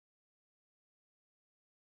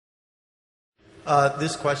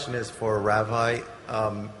This question is for Rabbi.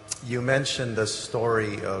 You mentioned the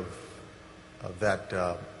story of that.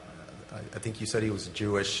 I think you said he was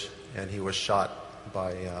Jewish and he was shot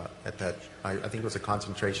by at that. I think it was a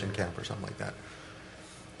concentration camp or something like that.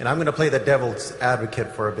 And I'm going to play the devil's advocate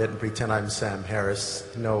for a bit and pretend I'm Sam Harris.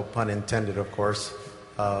 No pun intended, of course.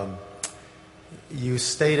 You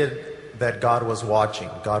stated that God was watching.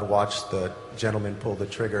 God watched the gentleman pull the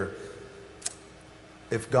trigger.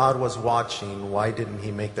 If God was watching, why didn't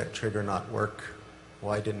he make that trigger not work?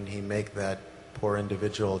 Why didn't he make that poor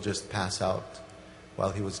individual just pass out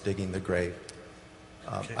while he was digging the grave?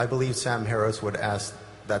 Okay. I believe Sam Harris would ask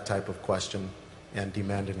that type of question and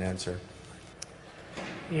demand an answer.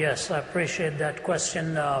 Yes, I appreciate that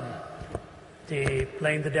question.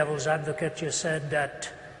 Playing the devil's advocate, you said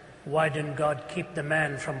that why didn't God keep the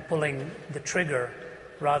man from pulling the trigger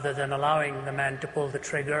rather than allowing the man to pull the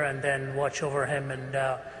trigger and then watch over him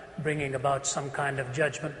and bringing about some kind of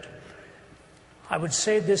judgment? I would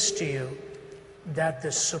say this to you, that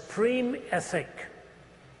the supreme ethic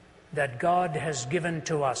that God has given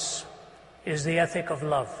to us is the ethic of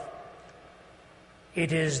love.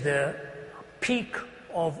 It is the peak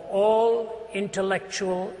of all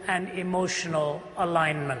intellectual and emotional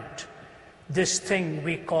alignment. This thing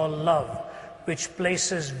we call love, which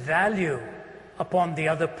places value upon the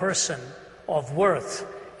other person of worth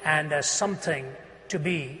and as something to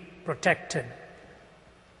be protected.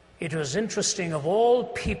 It was interesting, of all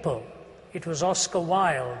people, it was Oscar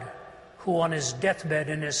Wilde who on his deathbed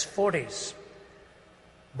in his 40s,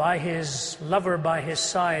 by his lover by his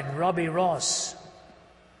side, Robbie Ross,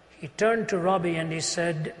 he turned to Robbie and he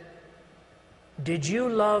said, "Did you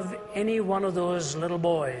love any one of those little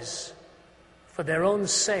boys for their own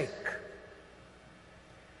sake?"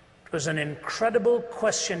 It was an incredible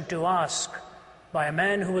question to ask by a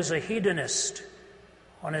man who was a hedonist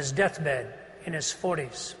on his deathbed in his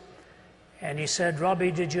 40s. And he said,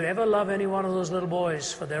 "Robbie, did you ever love any one of those little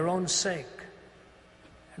boys for their own sake?"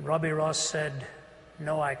 And Robbie Ross said,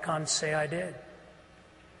 "No, I can't say I did."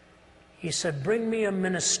 He said, "Bring me a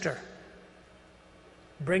minister.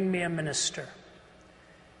 Bring me a minister."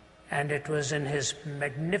 And it was in his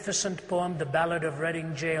magnificent poem, The Ballad of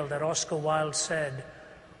Reading Gaol, that Oscar Wilde said,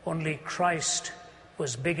 only Christ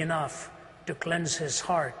was big enough to cleanse his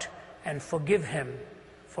heart and forgive him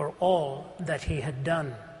for all that he had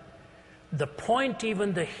done. The point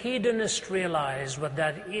even the hedonist realized was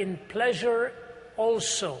that in pleasure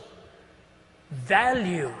also,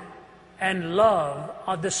 value and love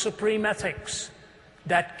are the supreme ethics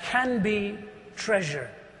that can be treasured.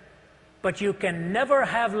 But you can never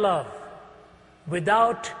have love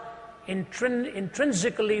without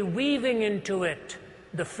intrinsically weaving into it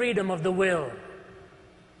the freedom of the will.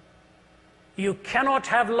 You cannot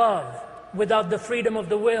have love without the freedom of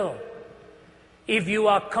the will. If you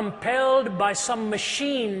are compelled by some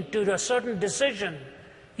machine to a certain decision,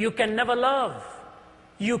 you can never love.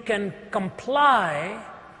 You can comply,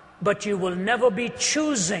 but you will never be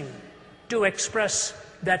choosing to express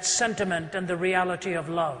that sentiment and the reality of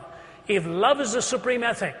love. If love is the supreme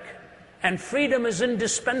ethic, and freedom is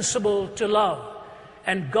indispensable to love,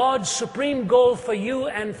 and God's supreme goal for you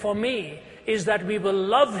and for me is that we will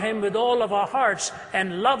love Him with all of our hearts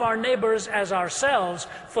and love our neighbors as ourselves,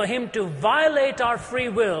 for Him to violate our free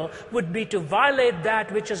will would be to violate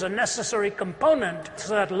that which is a necessary component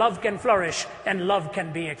so that love can flourish and love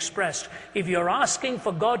can be expressed. If you're asking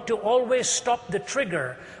for God to always stop the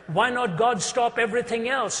trigger, why not God stop everything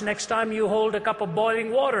else? Next time you hold a cup of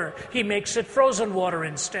boiling water, He makes it frozen water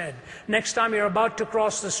instead. Next time you're about to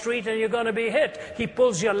cross the street and you're going to be hit, He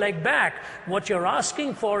pulls your leg back. What you're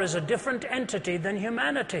asking for is a different entity than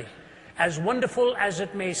humanity. As wonderful as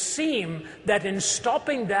it may seem that in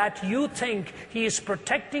stopping that you think He is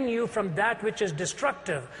protecting you from that which is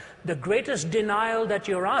destructive, the greatest denial that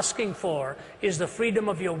you're asking for is the freedom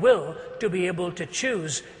of your will to be able to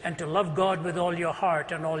choose and to love God with all your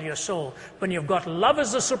heart and all your soul. When you've got love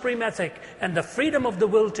as the supreme ethic and the freedom of the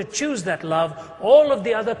will to choose that love, all of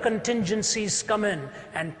the other contingencies come in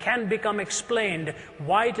and can become explained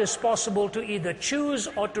why it is possible to either choose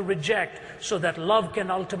or to reject so that love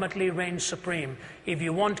can ultimately reign supreme. If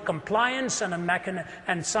you want compliance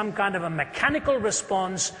and some kind of a mechanical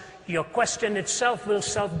response, your question itself will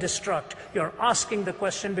self-destruct. You're asking the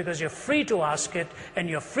question because you're free to ask it, and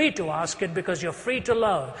you're free to ask it because you're free to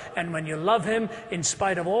love. And when you love Him, in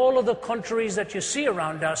spite of all of the contraries that you see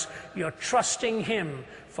around us, you're trusting Him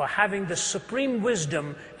for having the supreme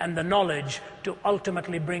wisdom and the knowledge to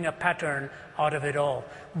ultimately bring a pattern out of it all.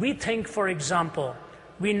 We think, for example,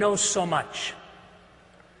 we know so much.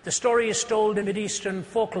 The story is told in Mideastern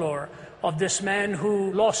folklore of this man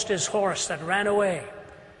who lost his horse that ran away.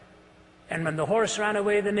 And when the horse ran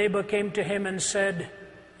away, the neighbor came to him and said,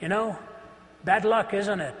 "You know, bad luck,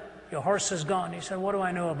 isn't it? Your horse is gone." He said, "What do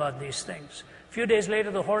I know about these things?" A few days later,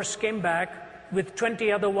 the horse came back with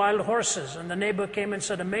 20 other wild horses. And the neighbor came and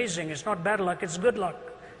said, "Amazing, it's not bad luck, it's good luck.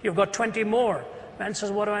 You've got 20 more." Man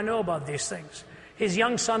says, "What do I know about these things?" His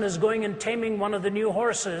young son is going and taming one of the new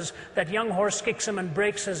horses. That young horse kicks him and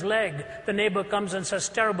breaks his leg. The neighbor comes and says,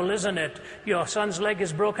 "Terrible, isn't it? Your son's leg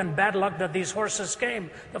is broken. Bad luck that these horses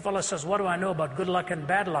came." The fellow says, "What do I know about good luck and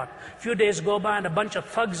bad luck?" A few days go by and a bunch of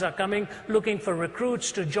thugs are coming looking for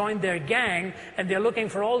recruits to join their gang. And they're looking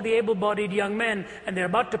for all the able-bodied young men. And they're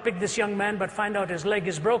about to pick this young man but find out his leg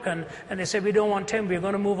is broken. And they say, "We don't want him. We're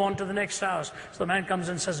going to move on to the next house." So the man comes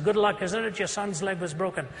and says, "Good luck, isn't it? Your son's leg was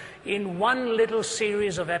broken." In one little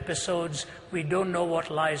series of episodes, we don't know what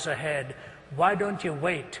lies ahead. Why don't you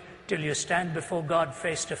wait till you stand before God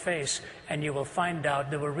face to face, and you will find out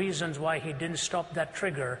there were reasons why he didn't stop that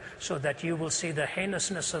trigger, so that you will see the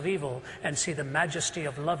heinousness of evil and see the majesty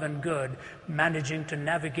of love and good managing to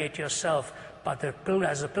navigate yourself but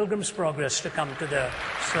as a pilgrim's progress to come to the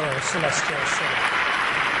celestial city.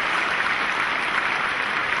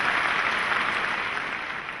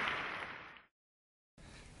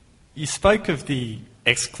 You spoke of the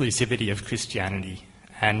exclusivity of Christianity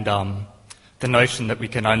and the notion that we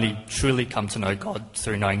can only truly come to know God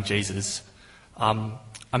through knowing Jesus. I'm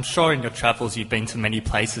sure in your travels you've been to many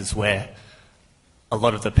places where a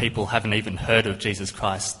lot of the people haven't even heard of Jesus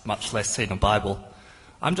Christ, much less seen a Bible.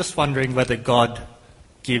 I'm just wondering whether God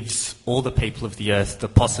gives all the people of the earth the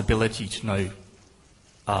possibility to know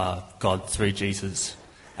God through Jesus,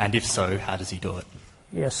 and if so, how does he do it?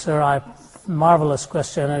 Yes, sir, marvelous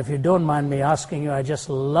question. And if you don't mind me asking you, I just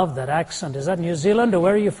love that accent. Is that New Zealand or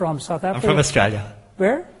where are you from? South Africa? I'm from Australia.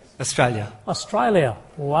 Where? Australia. Australia.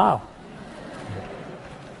 Wow.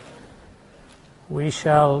 We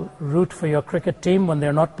shall root for your cricket team when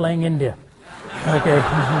they're not playing India. Okay.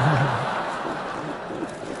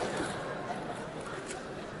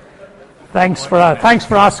 Thanks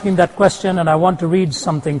for asking that question, and I want to read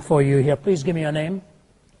something for you here. Please give me your name.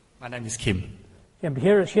 My name is Kim.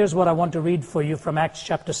 Here's what I want to read for you from Acts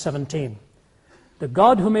chapter 17. "The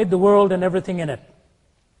God who made the world and everything in it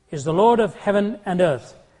is the Lord of heaven and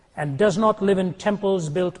earth, and does not live in temples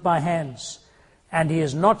built by hands. And he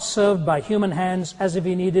is not served by human hands as if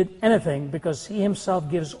he needed anything, because he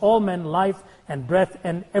himself gives all men life and breath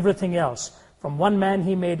and everything else. From one man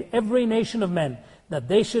he made every nation of men, that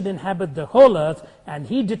they should inhabit the whole earth, and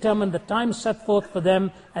he determined the time set forth for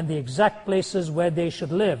them and the exact places where they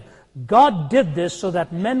should live." God did this so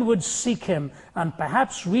that men would seek him and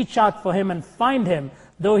perhaps reach out for him and find him,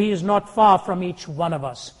 though he is not far from each one of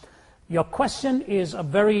us. Your question is a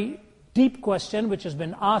very deep question which has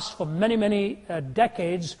been asked for many, many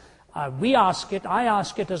decades. I ask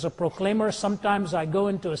it as a proclaimer. Sometimes I go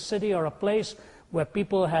into a city or a place where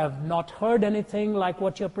people have not heard anything like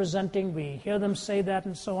what you're presenting. We hear them say that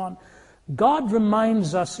and so on. God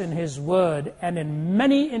reminds us in his word and in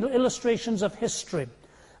many illustrations of history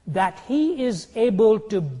that he is able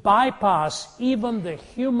to bypass even the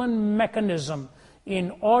human mechanism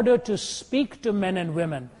in order to speak to men and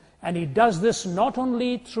women. And he does this not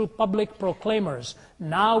only through public proclaimers.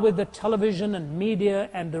 Now with the television and media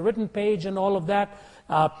and the written page and all of that,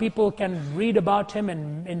 people can read about him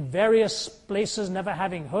in various places, never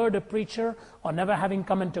having heard a preacher or never having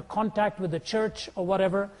come into contact with the church or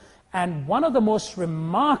whatever. And one of the most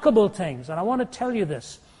remarkable things, and I want to tell you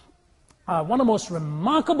this, one of the most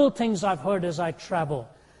remarkable things I've heard as I travel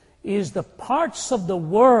is the parts of the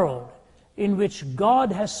world in which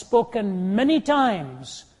God has spoken many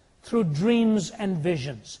times through dreams and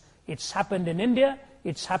visions. It's happened in India,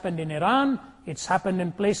 it's happened in Iran, it's happened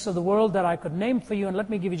in places of the world that I could name for you. And let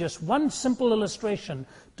me give you just one simple illustration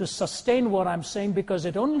to sustain what I'm saying, because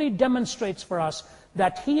it only demonstrates for us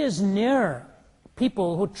that he is near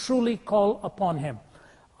people who truly call upon him.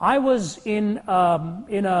 I was in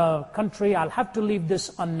a country, I'll have to leave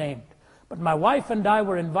this unnamed, but my wife and I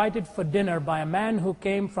were invited for dinner by a man who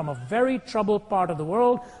came from a very troubled part of the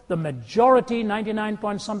world, the majority,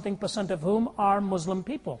 99-point-something% of whom are Muslim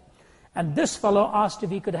people. And this fellow asked if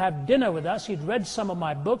he could have dinner with us. He'd read some of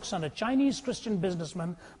my books, and a Chinese Christian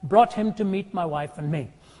businessman brought him to meet my wife and me.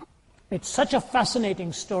 It's such a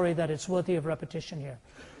fascinating story that it's worthy of repetition here.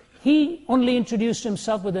 He only introduced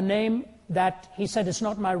himself with a name that he said is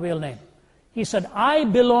not my real name. He said, "I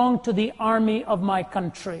belong to the army of my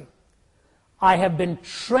country. I have been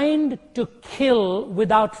trained to kill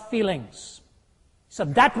without feelings." So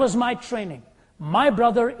that was my training. My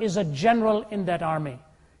brother is a general in that army.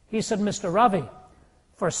 He said, Mr. Ravi,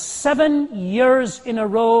 for 7 years in a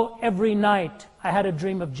row every night, I had a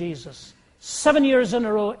dream of Jesus. 7 years in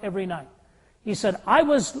a row every night. He said, I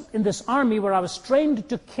was in this army where I was trained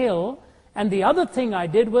to kill, and the other thing I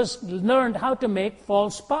did was learned how to make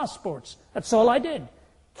false passports. That's all I did.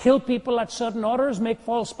 Kill people at certain orders, make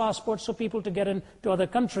false passports so people to get into other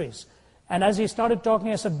countries. And as he started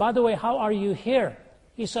talking, I said, by the way, how are you here?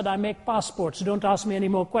 He said, I make passports. Don't ask me any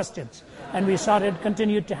more questions. And we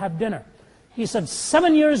continued to have dinner. He said,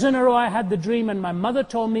 7 years in a row I had the dream, and my mother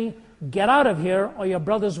told me, get out of here or your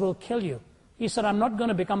brothers will kill you. He said, I'm not going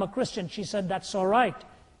to become a Christian. She said, that's all right.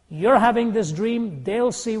 You're having this dream.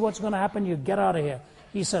 They'll see what's going to happen. You get out of here.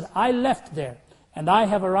 He said, I left there, and I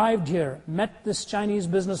have arrived here, met this Chinese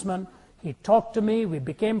businessman. He talked to me. We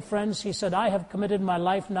became friends. He said, I have committed my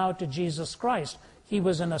life now to Jesus Christ. He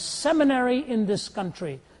was in a seminary in this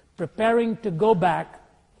country, preparing to go back.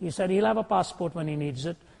 He said he'll have a passport when he needs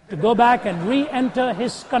it, to go back and re-enter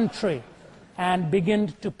his country and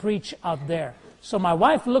begin to preach out there. So my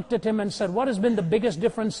wife looked at him and said, what has been the biggest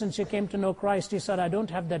difference since you came to know Christ? He said, I don't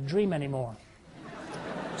have that dream anymore.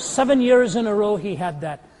 7 years in a row he had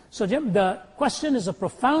that. So Jim, the question is a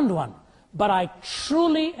profound one, but I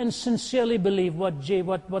truly and sincerely believe what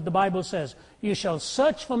the Bible says. You shall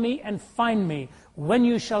search for me and find me when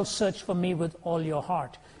you shall search for me with all your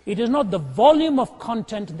heart. It is not the volume of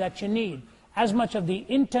content that you need, as much of the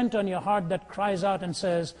intent on your heart that cries out and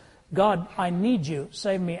says, God, I need you,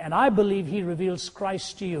 save me. And I believe he reveals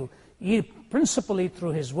Christ to you, principally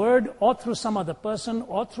through his word, or through some other person,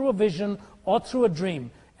 or through a vision, or through a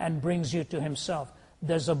dream, and brings you to himself.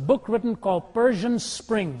 There's a book written called Persian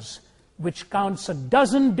Springs, which counts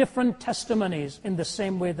 12 different testimonies in the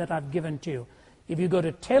same way that I've given to you. If you go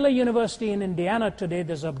to Taylor University in Indiana today,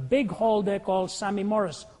 there's a big hall there called Sammy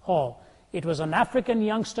Morris Hall. It was an African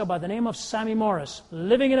youngster by the name of Sammy Morris,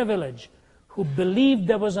 living in a village, who believed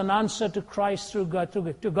there was an answer to Christ through God,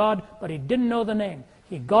 to God, but he didn't know the name.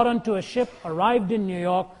 He got onto a ship, arrived in New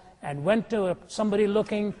York, and went to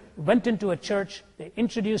went into a church. They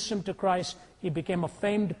introduced him to Christ. He became a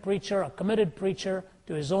famed preacher, a committed preacher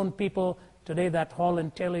to his own people. Today that hall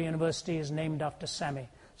in Taylor University is named after Sammy.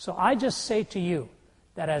 So I just say to you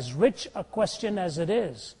that as rich a question as it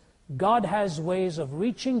is, God has ways of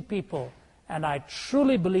reaching people, and I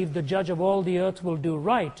truly believe the judge of all the earth will do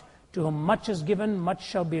right. To whom much is given, much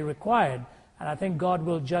shall be required. And I think God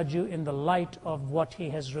will judge you in the light of what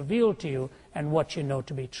he has revealed to you and what you know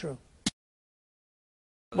to be true.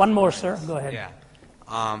 One more, sir. Go ahead.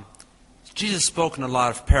 Yeah. Jesus spoke in a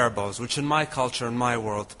lot of parables, which in my culture, in my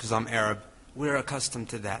world, because I'm Arab, we're accustomed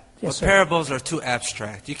to that. Yes, but sir. Parables are too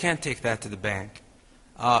abstract. You can't take that to the bank.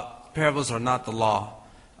 Parables are not the law.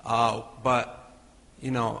 But,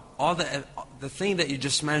 you know, all the thing that you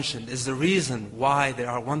just mentioned is the reason why there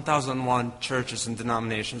are 1,001 churches and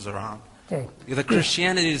denominations around. Okay. The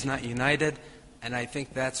Christianity is not united, and I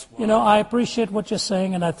think that's why. You know, I appreciate what you're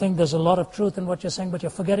saying, and I think there's a lot of truth in what you're saying, but you're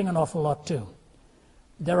forgetting an awful lot too.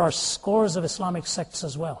 There are scores of Islamic sects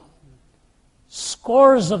as well.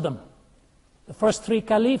 Scores of them. The first 3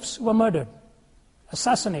 caliphs were murdered,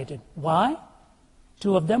 assassinated. Why?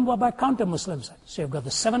 2 of them were by counter-Muslims. So you've got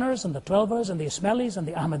the Seveners and the Twelvers and the Ismailis and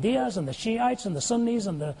the Ahmadiyas and the Shiites and the Sunnis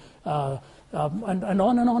and the and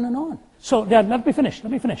on and on and on. So let me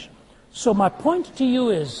finish. So my point to you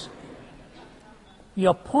is,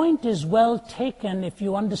 your point is well taken if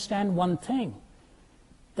you understand one thing,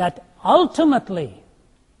 that ultimately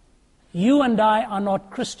you and I are not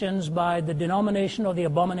Christians by the denomination or the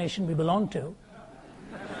abomination we belong to.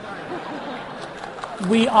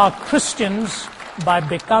 We are Christians by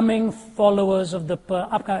becoming followers of the...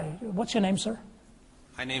 what's your name, sir?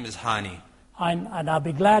 My name is Hani. And I'll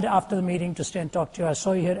be glad after the meeting to stay and talk to you. I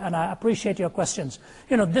saw you here, and I appreciate your questions.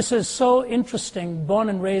 You know, this is so interesting, born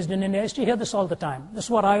and raised in India. I used to hear this all the time. This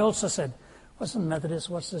is what I also said. What's the Methodist?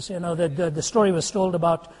 What's this? You know, the story was told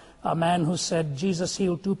about a man who said Jesus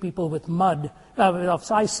healed 2 people with mud,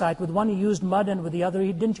 of eyesight. With one he used mud, and with the other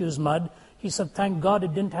he didn't use mud. He said, thank God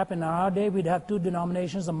it didn't happen in our day. We'd have 2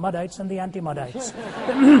 denominations, the Muddites and the anti-Muddites.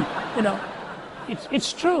 You know,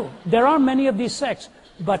 it's true. There are many of these sects.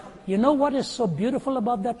 But you know what is so beautiful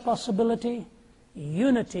about that possibility?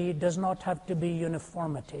 Unity does not have to be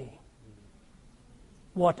uniformity.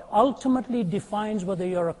 What ultimately defines whether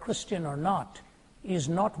you're a Christian or not is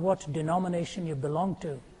not what denomination you belong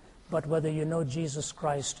to, but whether you know Jesus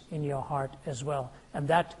Christ in your heart as well. And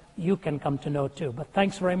that you can come to know too. But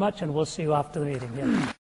thanks very much, and we'll see you after the meeting.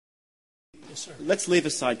 Yeah. Yes, sir. Let's leave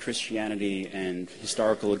aside Christianity and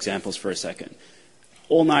historical examples for a second.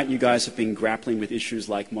 All night you guys have been grappling with issues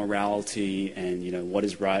like morality and, you know, what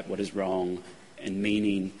is right, what is wrong, and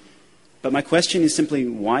meaning. But my question is simply,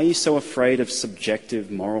 why are you so afraid of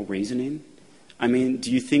subjective moral reasoning? I mean,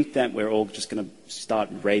 do you think that we're all just going to start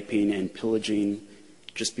raping and pillaging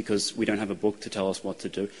just because we don't have a book to tell us what to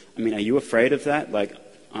do? I mean, are you afraid of that? Like,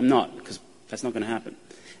 I'm not, because that's not going to happen.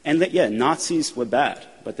 And yeah, Nazis were bad,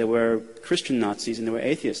 but there were Christian Nazis and there were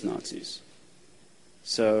atheist Nazis.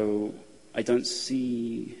 So I don't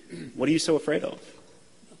see... What are you so afraid of?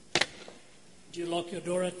 Do you lock your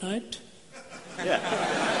door at night? Yeah.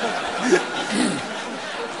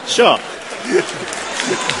 Sure.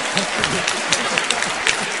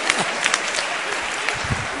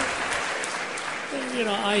 You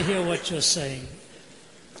know, I hear what you're saying.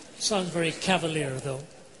 Sounds very cavalier, though.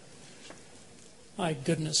 My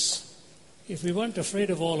goodness. If we weren't afraid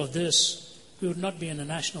of all of this, we would not be in a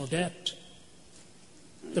national debt.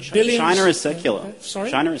 The billions... China is secular. Sorry?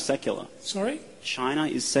 China is secular. Sorry? China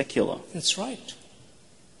is secular. That's right.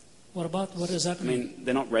 What does that I mean? mean,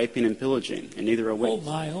 they're not raping and pillaging, and neither are we. Oh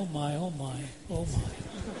my, oh my, oh my, oh my.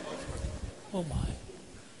 Oh my.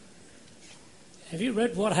 Have you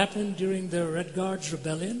read what happened during the Red Guards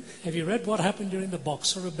Rebellion? Have you read what happened during the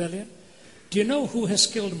Boxer Rebellion? Do you know who has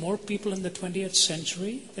killed more people in the 20th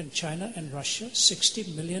century than China and Russia?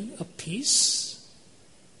 60 million apiece?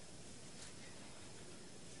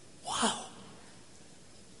 Wow.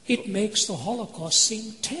 It makes the Holocaust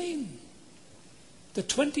seem tame. The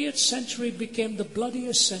 20th century became the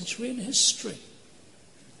bloodiest century in history.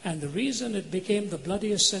 And the reason it became the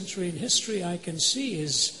bloodiest century in history, I can see,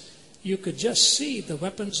 is you could just see the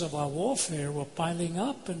weapons of our warfare were piling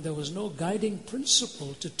up and there was no guiding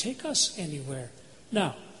principle to take us anywhere.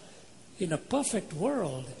 Now, in a perfect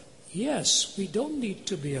world, yes, we don't need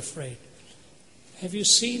to be afraid. Have you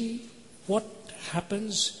seen what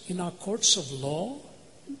happens in our courts of law,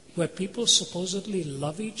 where people supposedly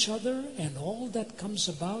love each other and all that comes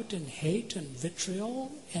about in hate and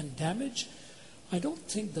vitriol and damage? I don't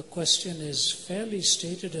think the question is fairly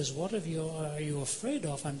stated as what are you afraid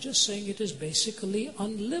of. I'm just saying it is basically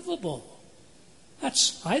unlivable.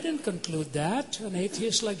 I didn't conclude that. An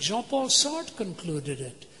atheist like Jean-Paul Sartre concluded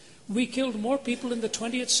it. We killed more people in the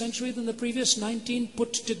 20th century than the previous 19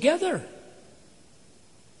 put together.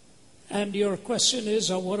 And your question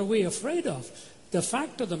is, what are we afraid of? The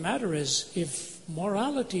fact of the matter is, if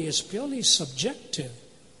morality is purely subjective,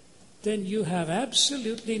 then you have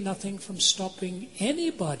absolutely nothing from stopping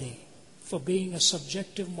anybody for being a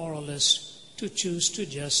subjective moralist to choose to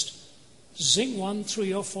just zing one through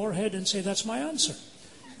your forehead and say, that's my answer.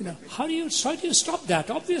 You know, how do you stop that?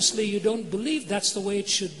 Obviously, you don't believe that's the way it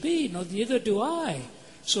should be. No, neither do I.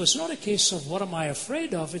 So it's not a case of what am I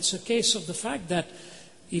afraid of. It's a case of the fact that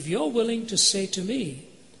if you're willing to say to me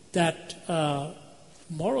that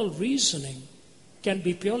moral reasoning can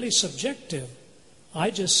be purely subjective, I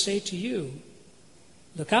just say to you,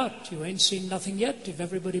 look out, you ain't seen nothing yet if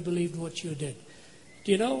everybody believed what you did.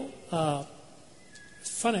 Do you know,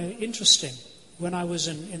 funny, interesting, when I was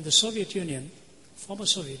in the Soviet Union, former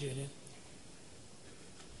Soviet Union,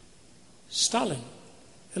 Stalin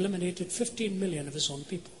eliminated 15 million of his own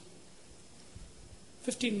people.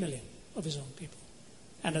 15 million of his own people.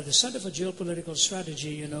 And at the Center for Geopolitical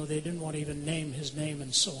Strategy, you know, they didn't want to even name his name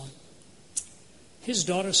and so on. His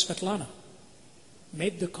daughter, Svetlana,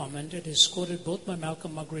 made the comment, it is quoted both by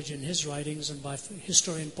Malcolm Muggeridge in his writings and by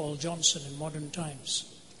historian Paul Johnson in Modern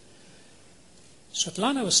Times.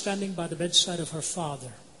 Svetlana was standing by the bedside of her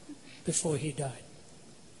father before he died.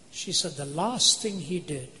 She said the last thing he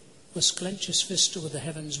did was clench his fist toward the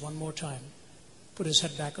heavens one more time, put his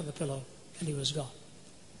head back on the pillow, and he was gone.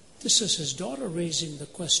 This is his daughter raising the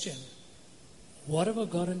question, whatever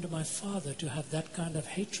got into my father to have that kind of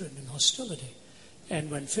hatred and hostility?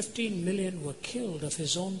 And when 15 million were killed of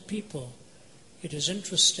his own people, it is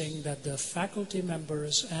interesting that the faculty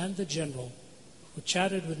members and the general who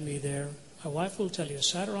chatted with me there, my wife will tell you,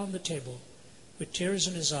 sat around the table with tears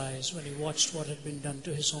in his eyes when he watched what had been done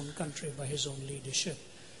to his own country by his own leadership.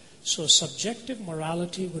 So subjective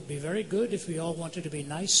morality would be very good if we all wanted to be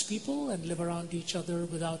nice people and live around each other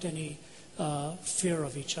without any fear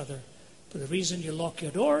of each other. But the reason you lock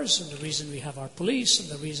your doors, and the reason we have our police, and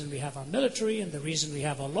the reason we have our military, and the reason we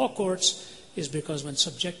have our law courts is because when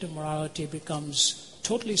subjective morality becomes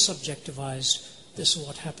totally subjectivized, this is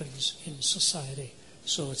what happens in society.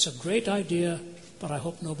 So it's a great idea, but I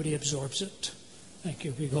hope nobody absorbs it. Thank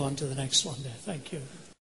you. We go on to the next one there. Thank you.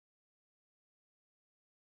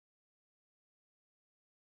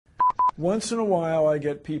 Once in a while, I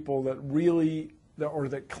get people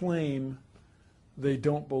that claim they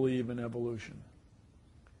don't believe in evolution.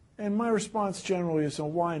 And my response generally is,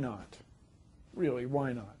 why not? Really,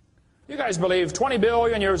 why not? You guys believe 20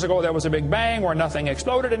 billion years ago there was a Big Bang where nothing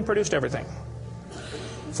exploded and produced everything.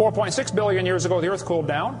 4.6 billion years ago the Earth cooled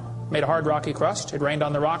down, made a hard rocky crust. It rained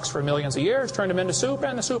on the rocks for millions of years, turned them into soup,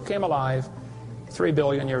 and the soup came alive 3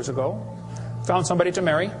 billion years ago. Found somebody to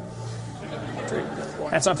marry,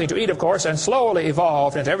 and something to eat, of course, and slowly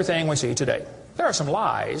evolved into everything we see today. There are some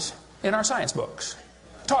lies in our science books.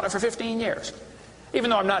 Taught it for 15 years. Even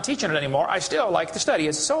though I'm not teaching it anymore, I still like to study.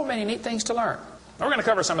 It's so many neat things to learn. We're going to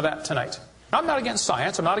cover some of that tonight. I'm not against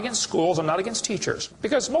science, I'm not against schools, I'm not against teachers.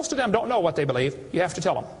 Because most of them don't know what they believe. You have to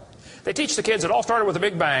tell them. They teach the kids it all started with a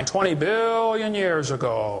Big Bang 20 billion years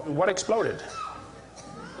ago. What exploded?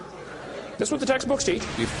 This is what the textbooks teach.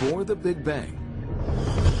 Before the Big Bang,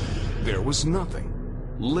 there was nothing,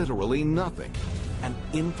 literally nothing, an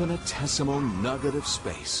infinitesimal nugget of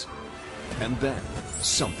space. And then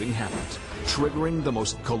something happened, triggering the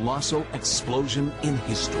most colossal explosion in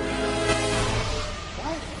history.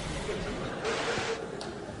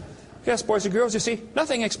 Yes, boys and girls, you see,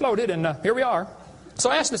 nothing exploded, and here we are. So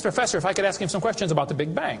I asked this professor if I could ask him some questions about the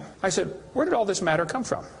Big Bang. I said, where did all this matter come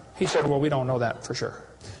from? He said, well, we don't know that for sure.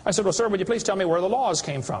 I said, well, sir, would you please tell me where the laws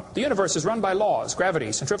came from? The universe is run by laws,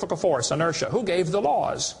 gravity, centrifugal force, inertia. Who gave the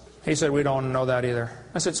laws? He said, we don't know that either.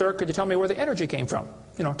 I said, sir, could you tell me where the energy came from?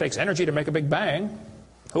 You know, it takes energy to make a Big Bang.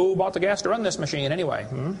 Who bought the gas to run this machine anyway?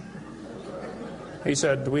 He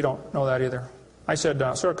said, we don't know that either. I said,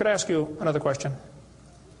 sir, could I ask you another question?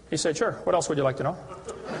 He said, sure. What else would you like to know?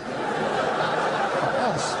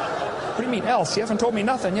 Else? What do you mean else? You haven't told me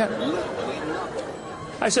nothing yet.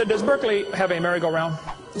 I said, does Berkeley have a merry-go-round?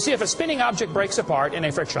 You see, if a spinning object breaks apart in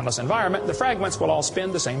a frictionless environment, the fragments will all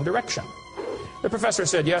spin the same direction. The professor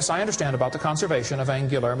said, yes, I understand about the conservation of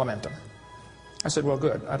angular momentum. I said, well,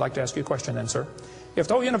 good. I'd like to ask you a question then, sir. If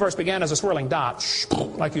the whole universe began as a swirling dot,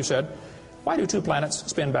 like you said, why do 2 planets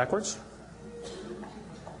spin backwards?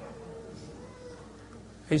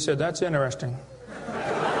 He said, that's interesting. I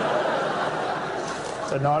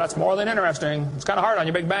said, no, that's more than interesting. It's kind of hard on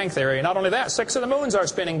your Big Bang Theory. Not only that, 6 of the moons are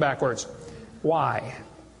spinning backwards. Why?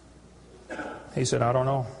 He said, I don't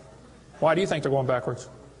know. Why do you think they're going backwards?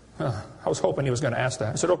 I was hoping he was going to ask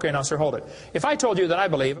that. I said, okay, now, sir, hold it. If I told you that I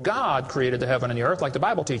believe God created the heaven and the earth, like the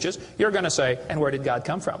Bible teaches, you're going to say, and where did God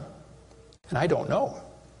come from? And I don't know.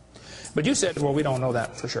 But you said, well, we don't know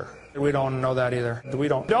that for sure. We don't know that either.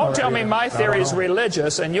 Don't tell me my theory is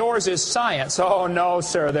religious and yours is science. Oh, no,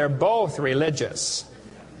 sir, they're both religious.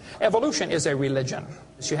 Evolution is a religion.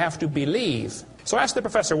 You have to believe. So I asked the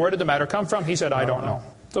professor, where did the matter come from? He said, I don't know.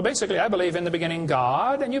 So basically, I believe in the beginning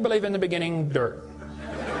God, and you believe in the beginning dirt.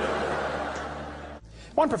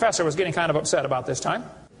 One professor was getting kind of upset about this time.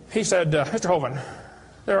 He said, Mr. Hovind,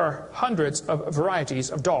 there are hundreds of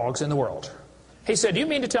varieties of dogs in the world. He said, do you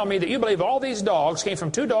mean to tell me that you believe all these dogs came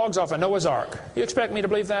from 2 dogs off of Noah's Ark? You expect me to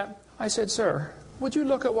believe that? I said, sir, would you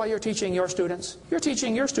look at what you're teaching your students? You're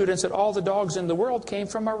teaching your students that all the dogs in the world came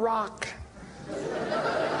from a rock.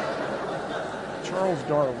 Charles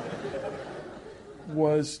Darwin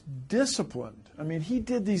was disciplined. I mean, he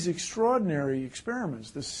did these extraordinary experiments,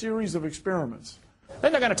 this series of experiments.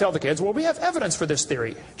 Then they're going to tell the kids, well, we have evidence for this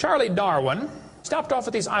theory. Charlie Darwin stopped off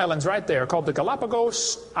at these islands right there called the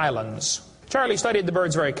Galapagos Islands. Charlie studied the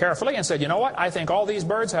birds very carefully and said, you know what? I think all these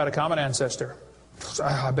birds had a common ancestor.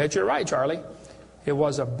 I bet you're right, Charlie. It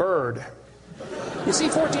was a bird. You see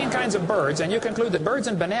 14 kinds of birds, and you conclude that birds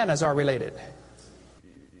and bananas are related.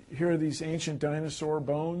 Here are these ancient dinosaur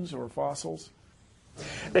bones or fossils.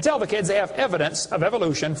 They tell the kids they have evidence of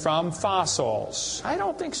evolution from fossils. I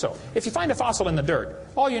don't think so. If you find a fossil in the dirt,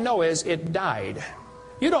 all you know is it died.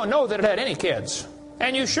 You don't know that it had any kids.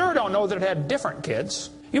 And you sure don't know that it had different kids.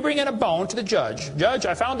 You bring in a bone to the judge. Judge,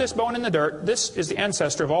 I found this bone in the dirt. This is the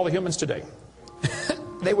ancestor of all the humans today.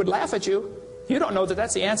 They would laugh at you. You don't know that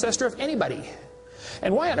that's the ancestor of anybody.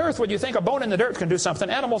 And why on earth would you think a bone in the dirt can do something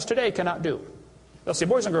animals today cannot do? They'll say,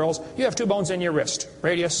 boys and girls, you have 2 bones in your wrist,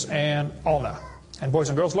 radius and ulna. And boys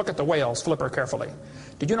and girls, look at the whale's flipper carefully.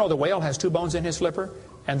 Did you know the whale has 2 bones in his flipper?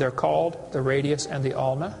 And they're called the radius and the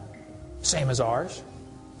ulna? Same as ours.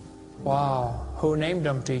 Wow. Who named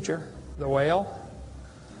them, teacher? The whale?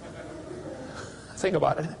 Think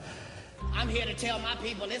about it. I'm here to tell my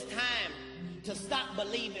people it's time to stop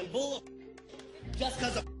believing bull just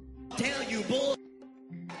because I tell you bull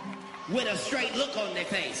with a straight look on their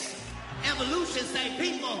face. Evolution say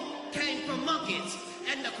people came from monkeys.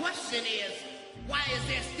 And the question is, why is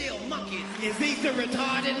there still monkeys? Is these the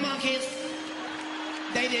retarded monkeys?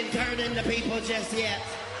 They didn't turn into people just yet.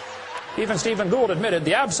 Even Stephen Gould admitted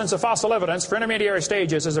the absence of fossil evidence for intermediary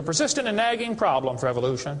stages is a persistent and nagging problem for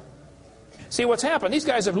evolution. See, what's happened, these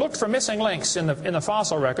guys have looked for missing links in the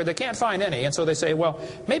fossil record. They can't find any, and so they say, well,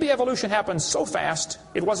 maybe evolution happened so fast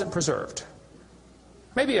it wasn't preserved.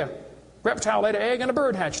 Maybe a reptile laid an egg and a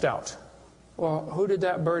bird hatched out. Well, who did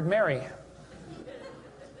that bird marry?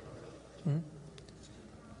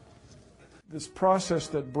 This process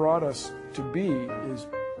that brought us to be is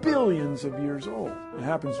billions of years old. It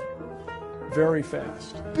happens very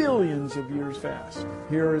fast, billions of years fast.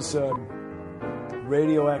 Here is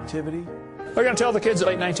radioactivity. They're going to tell the kids in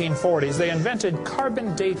the late 1940s they invented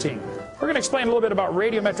carbon dating. We're going to explain a little bit about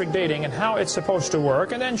radiometric dating and how it's supposed to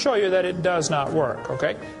work, and then show you that it does not work,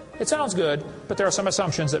 okay? It sounds good, but there are some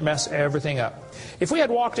assumptions that mess everything up. If we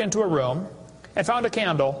had walked into a room and found a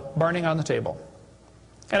candle burning on the table,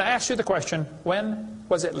 and I asked you the question, when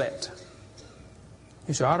was it lit?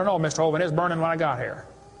 You say, I don't know, Mr. Holden, it's burning when I got here.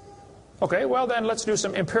 Okay, well then let's do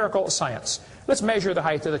some empirical science. Let's measure the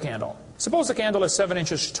height of the candle. Suppose the candle is 7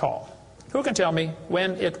 inches tall. Who can tell me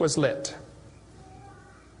when it was lit?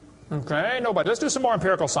 Okay, nobody. Let's do some more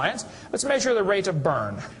empirical science. Let's measure the rate of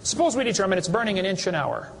burn. Suppose we determine it's burning an inch an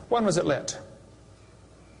hour. When was it lit?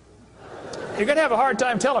 You're going to have a hard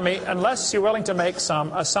time telling me unless you're willing to make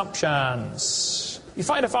some assumptions. You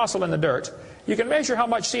find a fossil in the dirt, you can measure how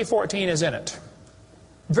much C14 is in it.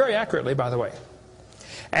 Very accurately, by the way.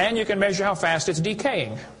 And you can measure how fast it's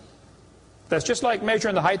decaying. That's just like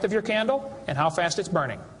measuring the height of your candle and how fast it's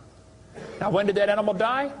burning. Now, when did that animal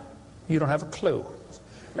die? You don't have a clue.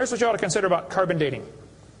 Here's what you ought to consider about carbon dating.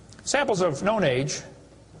 Samples of known age,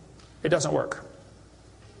 it doesn't work.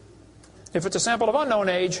 If it's a sample of unknown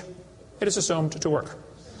age, it is assumed to work.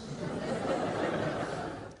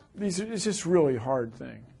 It's just really a hard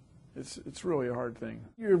thing. It's really a hard thing.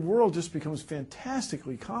 Your world just becomes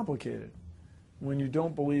fantastically complicated when you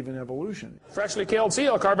don't believe in evolution. Freshly killed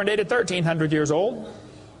seal, carbon dated 1,300 years old.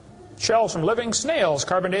 Shells from living snails,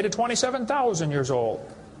 carbon dated 27,000 years old.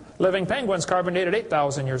 Living penguins, carbon dated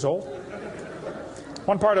 8,000 years old.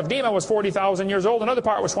 One part of Dima was 40,000 years old, another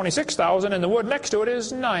part was 26,000, and the wood next to it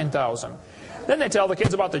is 9,000. Then they tell the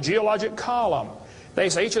kids about the geologic column. They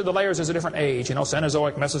say each of the layers is a different age, you know,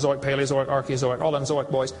 Cenozoic, Mesozoic, Paleozoic, Archeozoic, all them zoic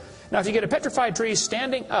boys. Now, if you get a petrified tree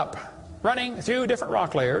standing up, running through different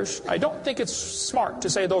rock layers, I don't think it's smart to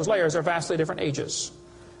say those layers are vastly different ages.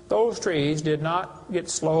 Those trees did not get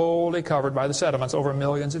slowly covered by the sediments over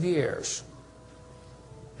millions of years.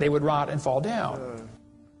 They would rot and fall down.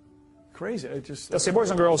 Crazy. They'll say, boys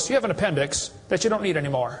and girls, you have an appendix that you don't need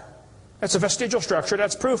anymore. That's a vestigial structure.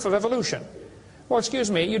 That's proof of evolution. Well,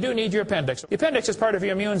 excuse me, you do need your appendix. The appendix is part of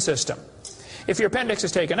your immune system. If your appendix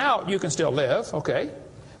is taken out, you can still live, okay?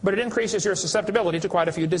 But it increases your susceptibility to quite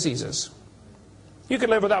a few diseases. You could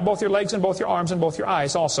live without both your legs and both your arms and both your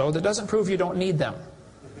eyes also. That doesn't prove you don't need them.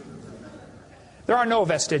 There are no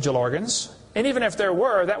vestigial organs. And even if there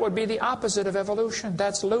were, that would be the opposite of evolution.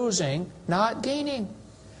 That's losing, not gaining.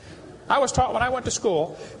 I was taught when I went to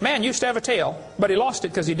school, man used to have a tail, but he lost it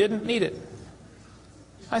because he didn't need it.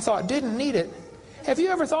 I thought, didn't need it? Have you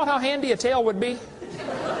ever thought how handy a tail would be?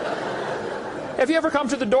 Have you ever come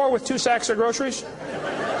to the door with 2 sacks of groceries?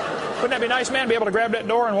 Wouldn't that be nice, man, be able to grab that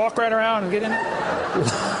door and walk right around and get in it?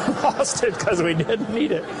 Lost it because we didn't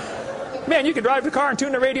need it. Man, you could drive the car and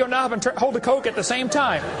tune the radio knob and hold the Coke at the same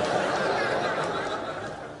time.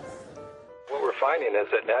 What we're finding is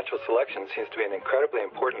that natural selection seems to be an incredibly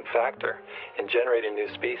important factor in generating new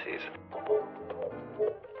species.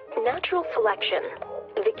 Natural selection,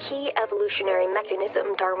 the key evolutionary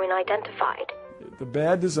mechanism Darwin identified. The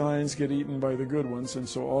bad designs get eaten by the good ones, and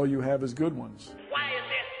so all you have is good ones. Why is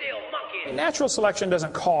there still monkeys? Natural selection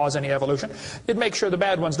doesn't cause any evolution. It makes sure the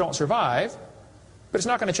bad ones don't survive, but it's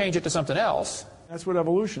not going to change it to something else. That's what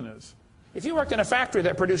evolution is. If you worked in a factory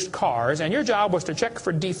that produced cars, and your job was to check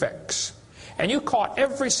for defects, and you caught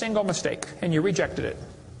every single mistake, and you rejected it,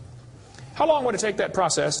 how long would it take that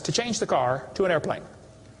process to change the car to an airplane?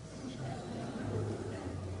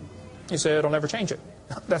 You say it'll never change it.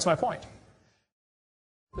 That's my point.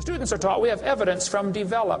 The students are taught we have evidence from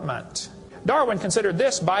development. Darwin considered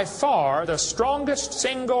this by far the strongest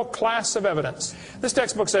single class of evidence. This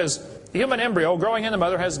textbook says the human embryo growing in the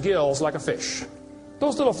mother has gills like a fish.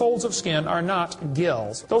 Those little folds of skin are not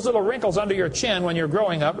gills. Those little wrinkles under your chin when you're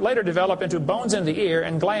growing up later develop into bones in the ear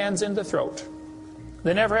and glands in the throat.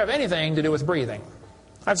 They never have anything to do with breathing.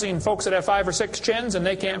 I've seen folks that have 5 or 6 chins and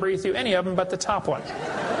they can't breathe through any of them but the top one.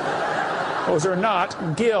 Those are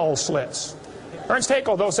not gill slits. Ernst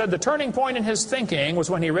Haeckel, though, said the turning point in his thinking was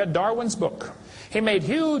when he read Darwin's book. He made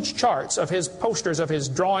huge charts of his posters of his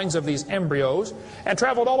drawings of these embryos and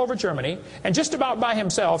traveled all over Germany and just about by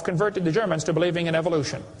himself converted the Germans to believing in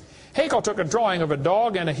evolution. Haeckel took a drawing of a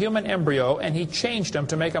dog and a human embryo and he changed them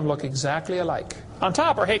to make them look exactly alike. On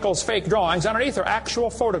top are Haeckel's fake drawings. Underneath are actual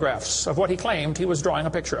photographs of what he claimed he was drawing a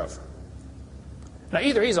picture of. Now,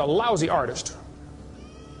 either he's a lousy artist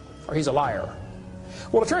or he's a liar.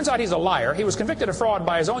 Well, it turns out he's a liar. He was convicted of fraud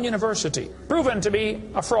by his own university, proven to be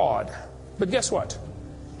a fraud. But guess what?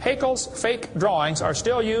 Haeckel's fake drawings are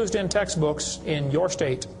still used in textbooks in your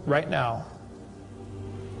state right now.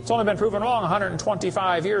 It's only been proven wrong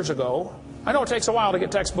 125 years ago. I know it takes a while to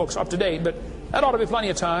get textbooks up to date, but that ought to be plenty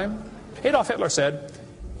of time. Adolf Hitler said,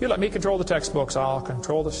 "You let me control the textbooks, I'll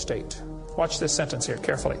control the state." Watch this sentence here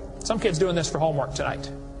carefully. Some kid's doing this for homework tonight.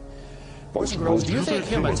 Boys and girls, do you think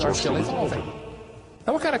humans are still evolving?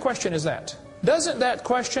 Now, what kind of question is that? Doesn't that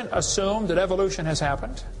question assume that evolution has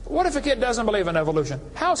happened? What if a kid doesn't believe in evolution?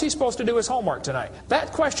 How's he supposed to do his homework tonight?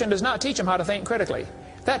 That question does not teach him how to think critically.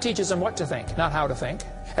 That teaches him what to think, not how to think.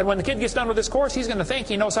 And when the kid gets done with this course, he's going to think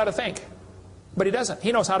he knows how to think. But he doesn't.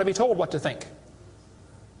 He knows how to be told what to think.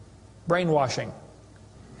 Brainwashing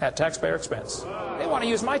at taxpayer expense. They want to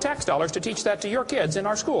use my tax dollars to teach that to your kids in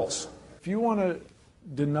our schools. If you want to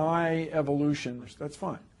deny evolution, that's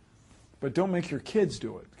fine. But don't make your kids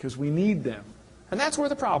do it, because we need them. And that's where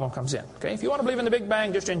the problem comes in. Okay? If you want to believe in the Big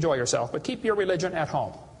Bang, just enjoy yourself, but keep your religion at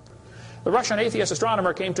home. The Russian atheist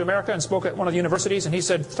astronomer came to America and spoke at one of the universities, and he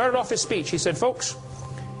started off his speech. He said, "Folks,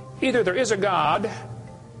 either there is a God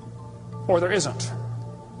or there isn't.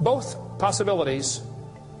 Both possibilities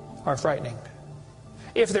are frightening.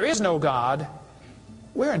 If there is no God,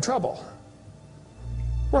 we're in trouble.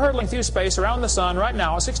 We're hurtling through space around the sun right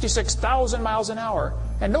now at 66,000 miles an hour,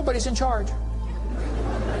 and nobody's in charge."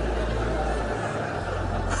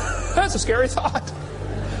 That's a scary thought.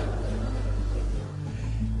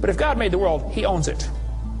 But if God made the world, He owns it.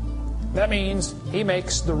 That means He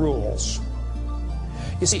makes the rules.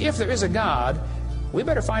 You see, if there is a God, we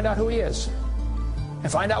better find out who He is,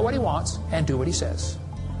 and find out what He wants, and do what He says.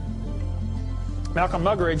 Malcolm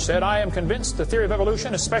Muggeridge said, "I am convinced the theory of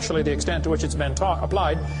evolution, especially the extent to which it's been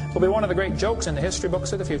applied, will be one of the great jokes in the history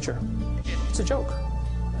books of the future." It's a joke.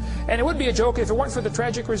 And it would be a joke if it weren't for the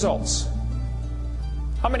tragic results.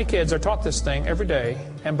 How many kids are taught this thing every day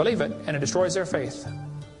and believe it, and it destroys their faith?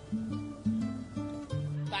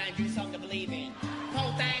 Find you something to believe in.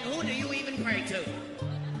 Whole thing, who do you even pray to?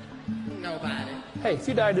 Nobody. Hey, if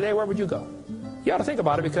you died today, where would you go? You ought to think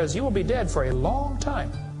about it, because you will be dead for a long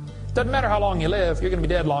time. Doesn't matter how long you live, you're going to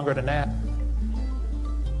be dead longer than that.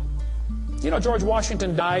 You know, George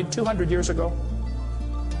Washington died 200 years ago,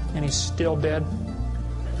 and he's still dead.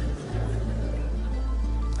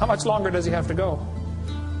 How much longer does he have to go?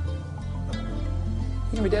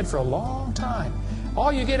 You're going to be dead for a long time.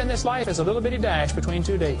 All you get in this life is a little bitty dash between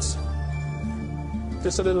two dates.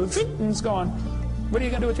 Just a little, and it's gone. What are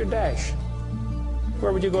you going to do with your dash?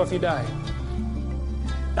 Where would you go if you died?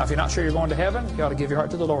 Now, if you're not sure you're going to heaven, you ought to give your heart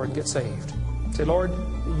to the Lord and get saved. Say, "Lord,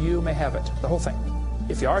 you may have it," the whole thing.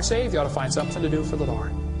 If you are saved, you ought to find something to do for the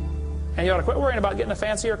Lord. And you ought to quit worrying about getting a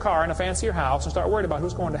fancier car and a fancier house and start worrying about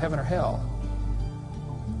who's going to heaven or hell.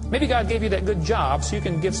 Maybe God gave you that good job so you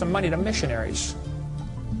can give some money to missionaries,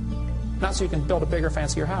 not so you can build a bigger,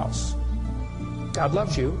 fancier house. God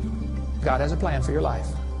loves you. God has a plan for your life.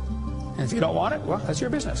 And if you don't want it, well, that's your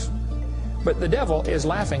business. But the devil is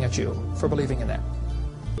laughing at you for believing in that.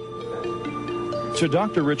 To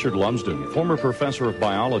Dr. Richard Lumsden, former professor of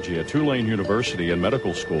biology at Tulane University and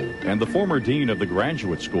Medical School, and the former dean of the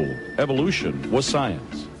graduate school, evolution was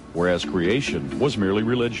science, whereas creation was merely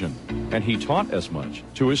religion. And he taught as much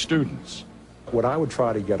to his students. What I would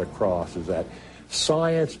try to get across is that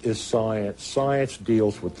science is science. Science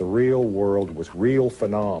deals with the real world, with real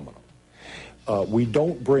phenomena. We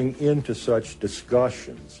don't bring into such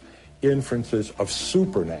discussions inferences of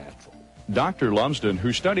supernatural. Dr. Lumsden,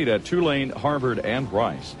 who studied at Tulane, Harvard, and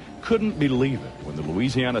Rice, couldn't believe it when the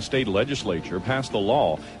Louisiana State Legislature passed a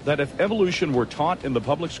law that if evolution were taught in the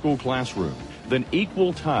public school classroom, then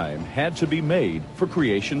equal time had to be made for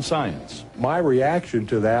creation science. My reaction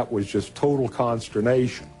to that was just total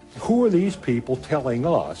consternation. Who are these people telling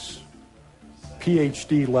us,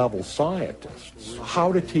 PhD-level scientists,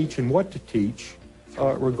 how to teach and what to teach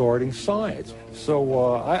regarding science?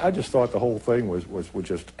 So I just thought the whole thing was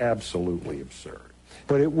just absolutely absurd.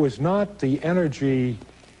 But it was not the energy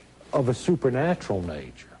of a supernatural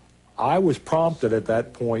nature. I was prompted at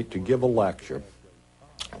that point to give a lecture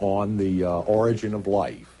on the origin of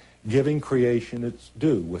life, giving creation its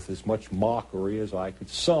due with as much mockery as I could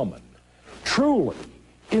summon. Truly,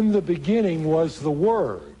 in the beginning was the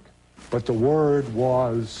Word, but the Word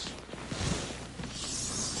was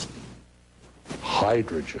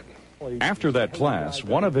hydrogen. After that class,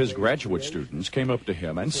 one of his graduate students came up to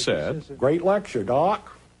him and said, "Great lecture,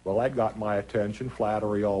 Doc." Well, that got my attention.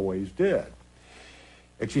 Flattery always did.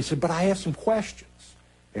 And she said, "But I have some questions."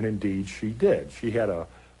 And indeed she did. She had a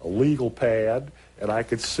legal pad, and I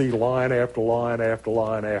could see line after line after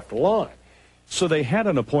line after line. So they had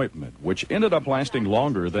an appointment, which ended up lasting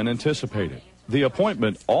longer than anticipated. The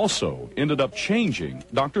appointment also ended up changing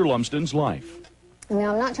Dr. Lumsden's life.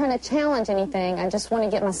 Now, I'm not trying to challenge anything. I just want to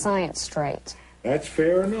get my science straight. That's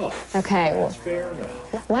fair enough. Okay. That's fair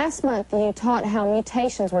enough. Last month, you taught how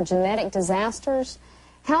mutations were genetic disasters.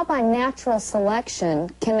 How by natural selection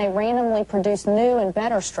can they randomly produce new and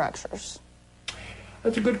better structures?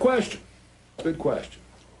 That's a good question. Good question.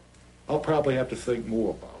 I'll probably have to think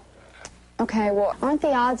more about that. Okay, well, aren't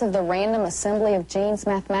the odds of the random assembly of genes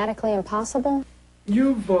mathematically impossible?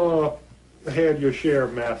 You've had your share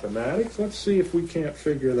of mathematics. Let's see if we can't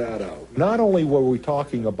figure that out. Not only were we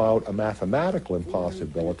talking about a mathematical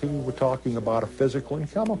impossibility, we were talking about a physical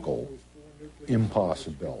and chemical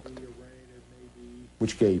impossibility,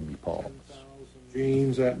 which gave me pause.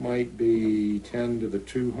 Genes, that might be 10 to the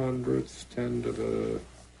 200th, 10 to the...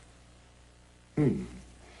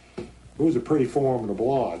 Those are pretty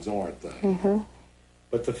formidable odds, aren't they? Mm-hmm.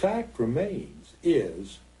 But the fact remains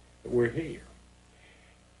is that we're here.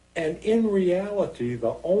 And in reality,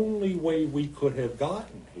 the only way we could have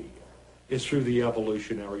gotten here is through the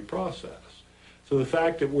evolutionary process. So the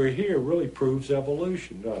fact that we're here really proves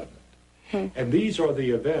evolution, doesn't it? And these are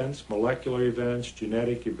the events, molecular events,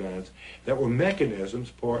 genetic events, that were mechanisms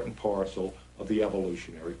part and parcel of the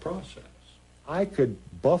evolutionary process. I could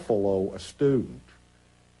buffalo a student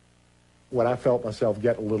when I felt myself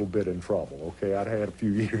get a little bit in trouble, okay? I'd had a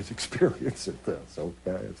few years' experience at this,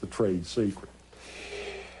 okay? It's a trade secret.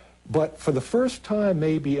 But for the first time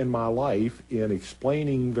maybe in my life, in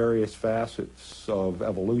explaining various facets of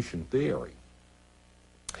evolution theory,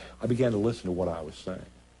 I began to listen to what I was saying.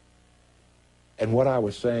 And what I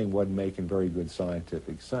was saying wasn't making very good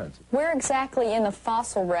scientific sense. Where exactly in the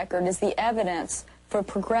fossil record is the evidence for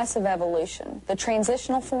progressive evolution, the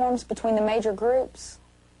transitional forms between the major groups?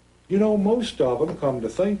 You know, most of them, come to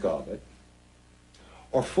think of it,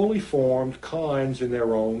 are fully formed kinds in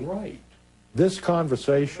their own right. This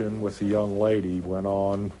conversation with the young lady went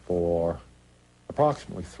on for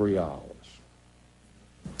approximately 3 hours,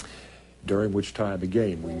 during which time,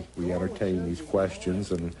 again, we entertained these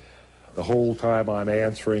questions, and the whole time I'm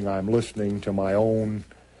answering, I'm listening to my own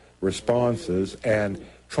responses and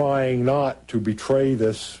trying not to betray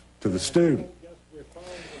this to the student.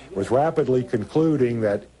 Was rapidly concluding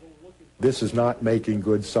that this is not making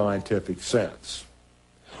good scientific sense.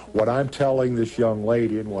 What I'm telling this young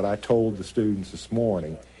lady and what I told the students this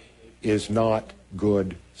morning is not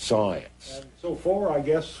good science. And so far, I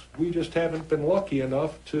guess we just haven't been lucky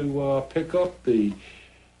enough to pick up the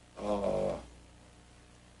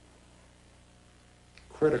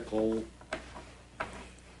critical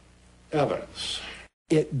evidence.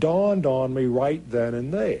 It dawned on me right then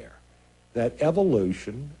and there that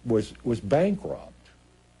evolution was bankrupt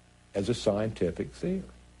as a scientific theory.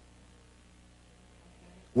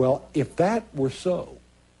 Well, if that were so,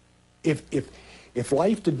 if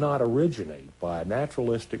life did not originate by a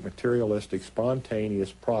naturalistic, materialistic,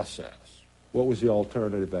 spontaneous process, what was the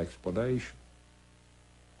alternative explanation?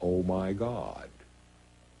 Oh my God.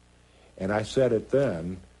 And I said it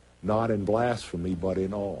then, not in blasphemy, but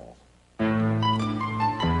in awe.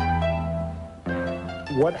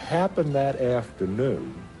 What happened that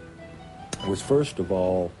afternoon was, first of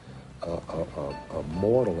all, a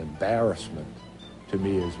mortal embarrassment to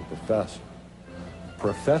me as a professor.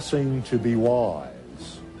 Professing to be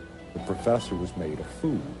wise, the professor was made a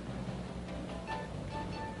fool.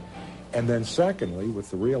 And then secondly,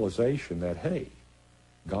 with the realization that, hey,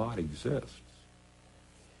 God exists.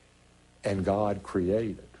 And God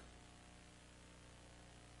created,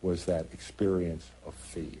 was that experience of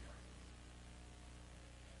fear.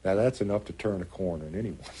 Now that's enough to turn a corner in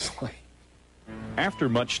anyone's life. After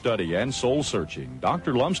much study and soul-searching,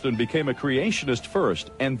 Dr. Lumsden became a creationist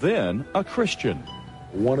first and then a Christian.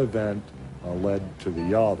 One event led to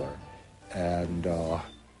the other, and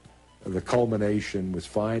the culmination was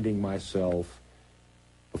finding myself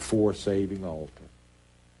before saving altar,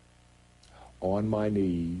 on my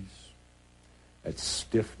knees, at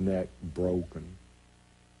stiff-necked, broken,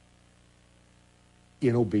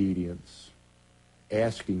 in obedience,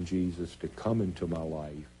 asking Jesus to come into my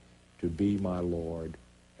life, to be my Lord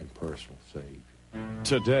and personal Savior.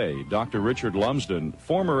 Today, Dr. Richard Lumsden,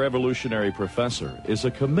 former evolutionary professor, is a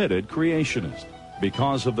committed creationist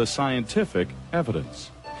because of the scientific evidence.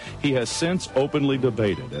 He has since openly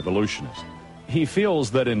debated evolutionists. He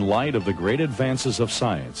feels that in light of the great advances of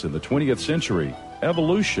science in the 20th century,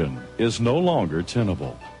 evolution is no longer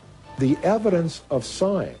tenable. The evidence of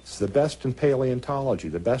science, the best in paleontology,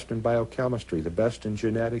 the best in biochemistry, the best in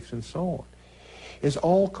genetics, and so on, is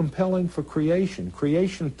all compelling for creation.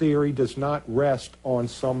 Creation theory does not rest on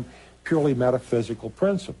some purely metaphysical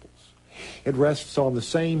principles. It rests on the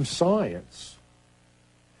same science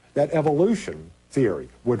that evolution theory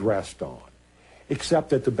would rest on, except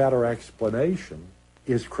that the better explanation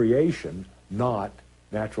is creation, not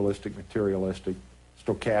naturalistic, materialistic,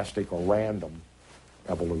 stochastic, or random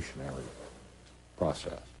evolutionary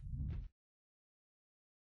process.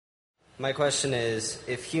 My question is,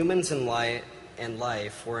 if humans and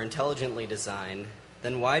life were intelligently designed,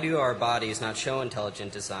 then why do our bodies not show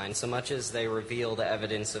intelligent design so much as they reveal the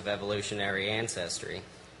evidence of evolutionary ancestry?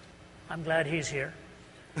 I'm glad he's here.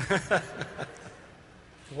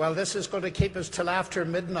 Well, this is going to keep us till after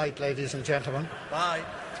midnight, ladies and gentlemen. Bye.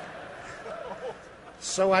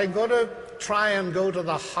 So I'm going to try and go to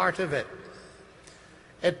the heart of it.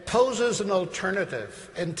 It poses an alternative,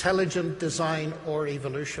 intelligent design or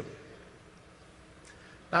evolution.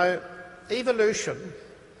 Now, evolution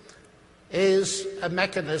is a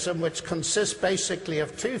mechanism which consists basically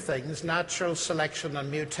of two things, natural selection and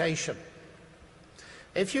mutation.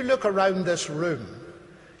 If you look around this room,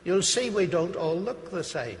 you'll see we don't all look the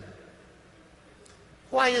same.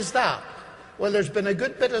 Why is that? Well, there's been a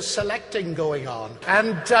good bit of selecting going on.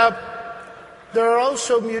 And there are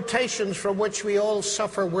also mutations from which we all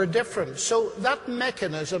suffer. We're different. So that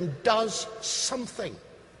mechanism does something.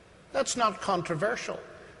 That's not controversial.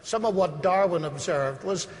 Some of what Darwin observed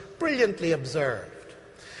was brilliantly observed.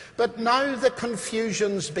 But now the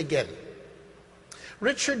confusions begin.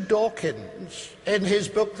 Richard Dawkins, in his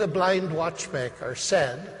book The Blind Watchmaker,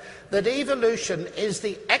 said that evolution is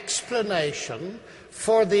the explanation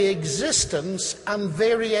for the existence and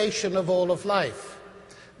variation of all of life.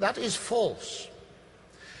 That is false,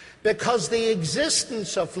 because the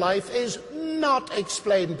existence of life is not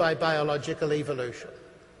explained by biological evolution.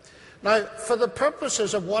 Now, for the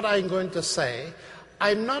purposes of what I'm going to say,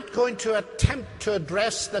 I'm not going to attempt to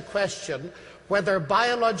address the question whether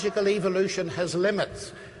biological evolution has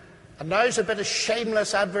limits. And now's a bit of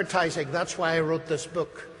shameless advertising. That's why I wrote this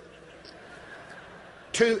book.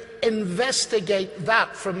 To investigate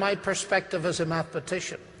that from my perspective as a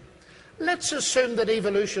mathematician. Let's assume that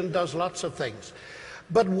evolution does lots of things.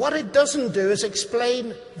 But what it doesn't do is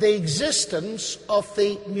explain the existence of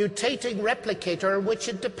the mutating replicator on which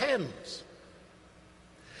it depends.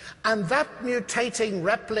 And that mutating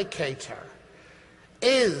replicator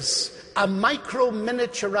is a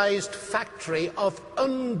micro-miniaturized factory of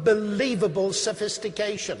unbelievable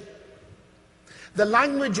sophistication. The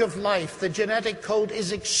language of life, the genetic code,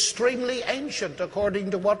 is extremely ancient, according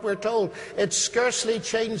to what we're told. It's scarcely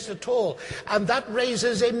changed at all. And that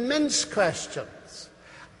raises immense questions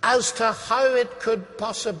as to how it could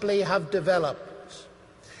possibly have developed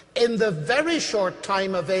in the very short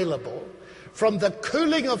time available from the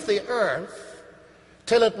cooling of the Earth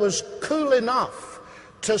till it was cool enough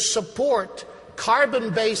to support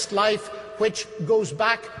carbon-based life, which goes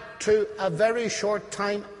back to a very short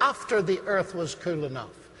time after the Earth was cool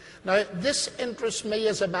enough. Now, this interests me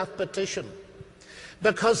as a mathematician,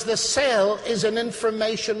 because the cell is an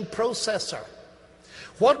information processor.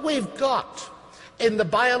 What we've got in the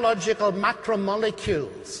biological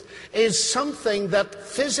macromolecules is something that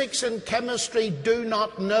physics and chemistry do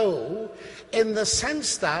not know, in the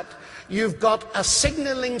sense that you've got a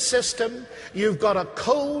signaling system, you've got a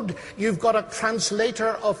code, you've got a translator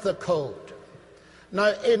of the code.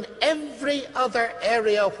 Now, in every other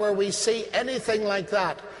area where we see anything like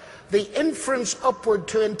that, the inference upward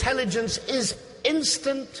to intelligence is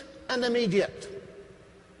instant and immediate.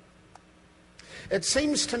 It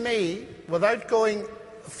seems to me, without going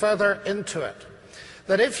further into it,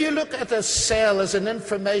 that if you look at a cell as an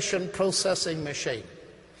information processing machine,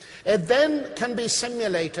 it then can be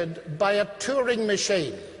simulated by a Turing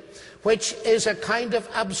machine, which is a kind of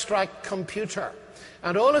abstract computer.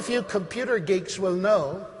 And all of you computer geeks will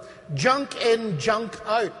know, junk in, junk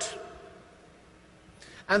out.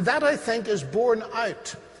 And that, I think, is borne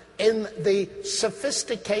out in the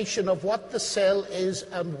sophistication of what the cell is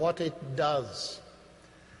and what it does.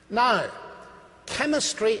 Now,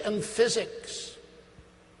 chemistry and physics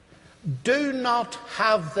do not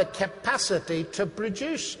have the capacity to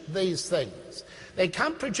produce these things. They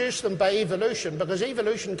can't produce them by evolution, because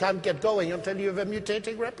evolution can't get going until you have a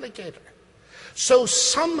mutating replicator. So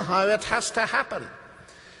somehow it has to happen.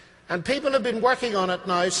 And people have been working on it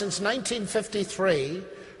now since 1953,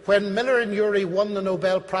 when Miller and Urey won the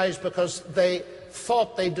Nobel Prize because they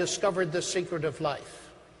thought they discovered the secret of life.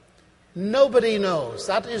 Nobody knows.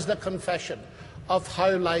 That is the confession of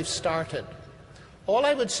how life started. All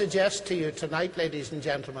I would suggest to you tonight, ladies and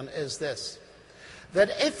gentlemen, is this, that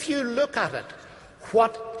if you look at it,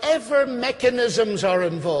 whatever mechanisms are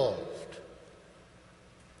involved,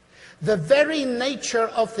 the very nature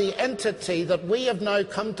of the entity that we have now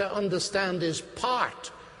come to understand is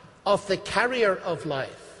part of the carrier of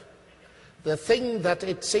life. The thing that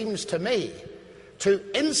it seems to me to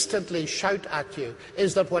instantly shout at you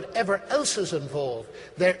is that whatever else is involved,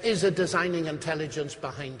 there is a designing intelligence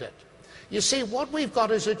behind it. You see, what we've got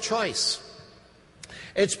is a choice.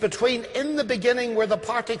 It's between in the beginning were the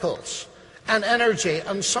particles and energy,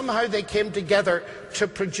 and somehow they came together to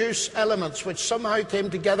produce elements, which somehow came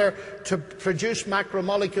together to produce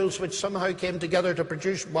macromolecules, which somehow came together to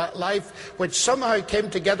produce life, which somehow came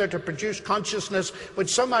together to produce consciousness, which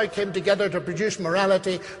somehow came together to produce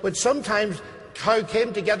morality, which sometimes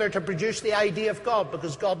came together to produce the idea of God,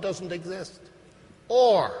 because God doesn't exist.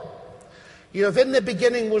 Or you have in the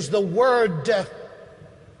beginning was the Word,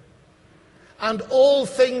 and all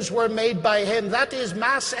things were made by him. That is,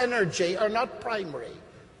 mass energy are not primary.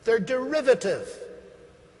 They're derivative.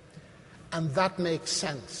 And that makes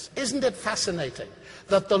sense. Isn't it fascinating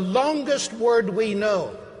that the longest word we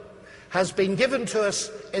know has been given to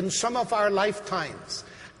us in some of our lifetimes,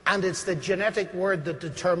 and it's the genetic word that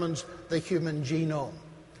determines the human genome?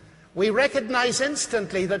 We recognize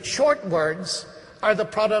instantly that short words are the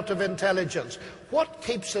product of intelligence. What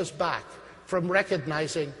keeps us back from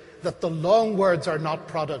recognizing that the long words are not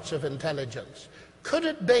products of intelligence? Could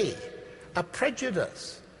it be a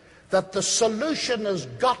prejudice that the solution has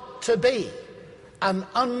got to be an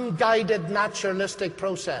unguided naturalistic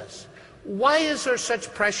process? Why is there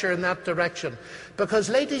such pressure in that direction? Because,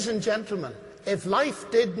 ladies and gentlemen, if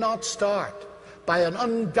life did not start by an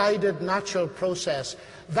unguided natural process,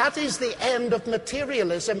 that is the end of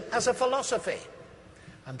materialism as a philosophy.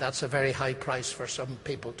 And that's a very high price for some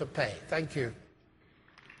people to pay. Thank you.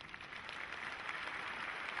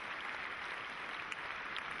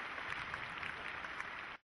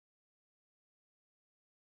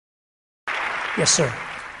 Yes, sir.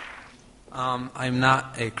 I'm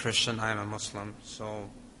not a Christian. I'm a Muslim, so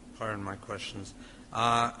pardon my questions.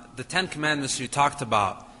 The Ten Commandments you talked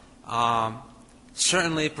about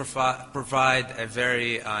certainly provide a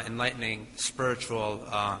very enlightening spiritual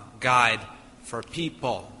guide for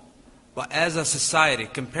people. But as a society,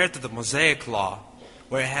 compared to the Mosaic Law,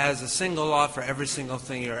 where it has a single law for every single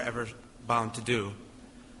thing you're ever bound to do,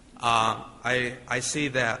 I see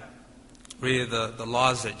that really the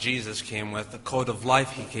laws that Jesus came with, the code of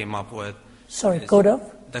life he came up with. Sorry, code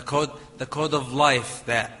of? The code of life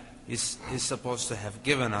that he's supposed to have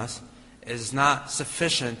given us is not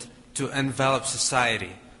sufficient to envelop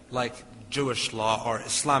society like Jewish law or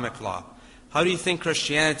Islamic law. How do you think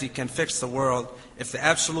Christianity can fix the world if the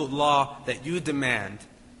absolute law that you demand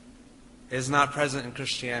is not present in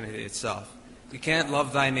Christianity itself? You can't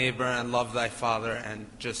love thy neighbor and love thy father and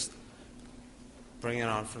just bring it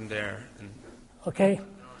on from there. Okay,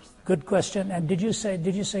 good question. And did you say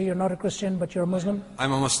you're not a Christian, but you're a Muslim?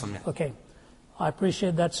 I'm a Muslim, yeah. Okay. I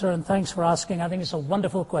appreciate that, sir, and thanks for asking. I think it's a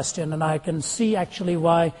wonderful question, and I can see actually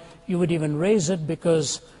why you would even raise it,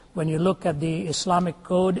 because when you look at the Islamic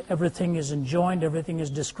code, everything is enjoined, everything is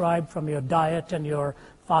described, from your diet and your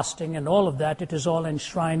fasting and all of that. It is all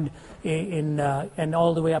enshrined in and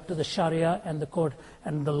all the way up to the Sharia and the court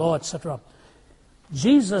and the law, etc.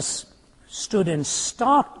 Jesus stood in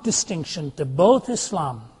stark distinction to both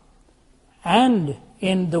Islam and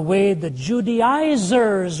in the way the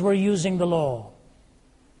Judaizers were using the law.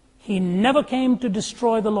 He never came to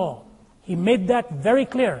destroy the law. He made that very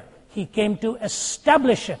clear. He came to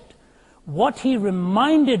establish it. What he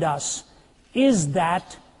reminded us is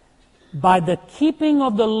that by the keeping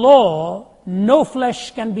of the law, no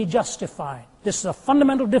flesh can be justified. This is a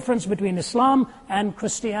fundamental difference between Islam and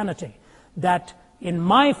Christianity. That in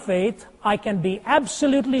my faith, I can be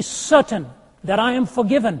absolutely certain that I am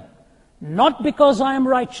forgiven, not because I am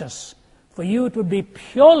righteous. For you, it would be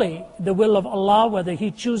purely the will of Allah whether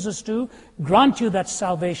He chooses to grant you that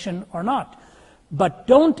salvation or not. But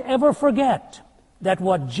don't ever forget that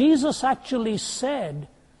what Jesus actually said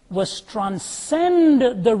was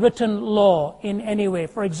transcend the written law in any way.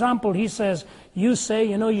 For example, He says, you say,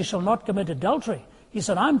 you shall not commit adultery. He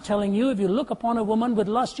said, I'm telling you, if you look upon a woman with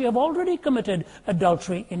lust, you have already committed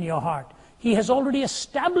adultery in your heart. He has already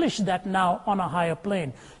established that now on a higher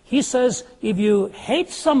plane. He says, if you hate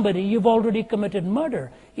somebody, you've already committed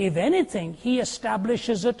murder. If anything, He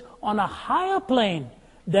establishes it on a higher plane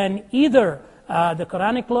than either the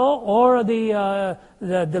Quranic law or the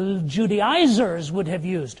Judaizers would have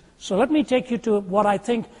used. So let me take you to what I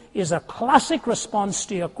think is a classic response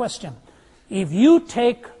to your question. If you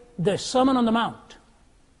take the Sermon on the Mount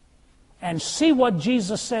and see what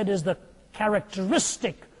Jesus said is the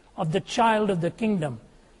characteristic of the child of the kingdom,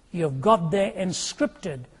 you've got there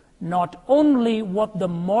inscripted not only what the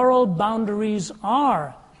moral boundaries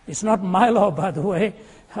are, it's not my law, by the way,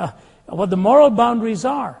 what the moral boundaries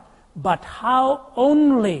are, but how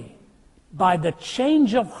only by the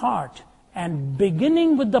change of heart and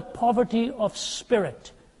beginning with the poverty of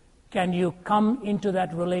spirit can you come into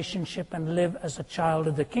that relationship and live as a child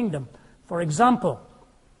of the kingdom. For example,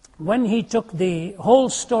 when he took the whole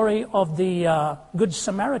story of the Good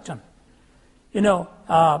Samaritan,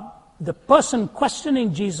 the person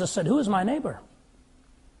questioning Jesus said, "Who is my neighbor?"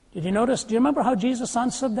 Did you notice? Do you remember how Jesus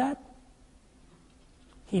answered that?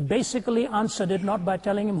 He basically answered it not by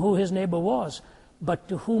telling him who his neighbor was, but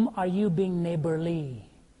to whom are you being neighborly?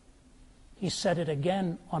 He said it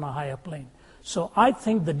again on a higher plane. So I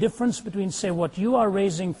think the difference between, say, what you are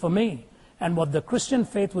raising for me and what the Christian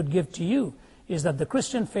faith would give to you is that the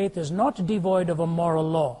Christian faith is not devoid of a moral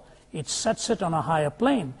law. It sets it on a higher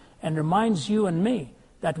plane and reminds you and me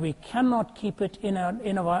that we cannot keep it in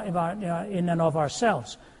and of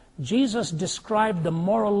ourselves. Jesus described the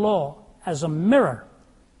moral law as a mirror.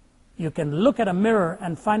 You can look at a mirror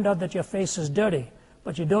and find out that your face is dirty,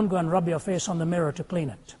 but you don't go and rub your face on the mirror to clean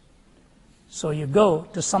it. So you go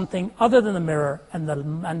to something other than the mirror, and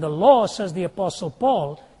the law, says the Apostle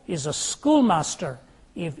Paul, is a schoolmaster.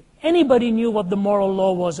 If anybody knew what the moral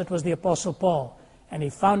law was, it was the Apostle Paul. And he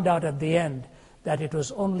found out at the end that it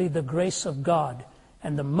was only the grace of God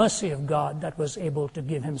and the mercy of God that was able to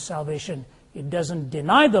give him salvation. It doesn't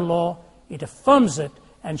deny the law, it affirms it,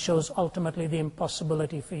 and shows ultimately the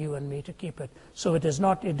impossibility for you and me to keep it. So it does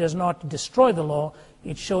not destroy the law,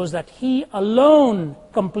 it shows that he alone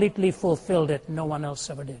completely fulfilled it. No one else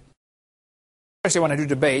ever did. Especially when I do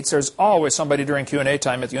debates, there's always somebody during Q&A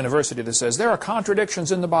time at the university that says, there are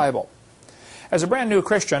contradictions in the Bible. As a brand new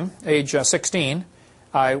Christian, age 16,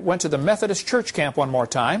 I went to the Methodist church camp one more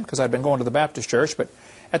time, because I'd been going to the Baptist church, but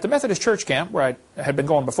at the Methodist church camp, where I had been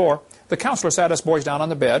going before, the counselor sat us boys down on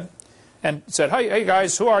the bed, and said, hey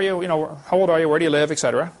guys, who are you? How old are you? Where do you live?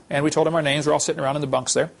 Etc. And we told him our names. We're all sitting around in the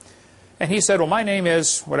bunks there. And he said, well, my name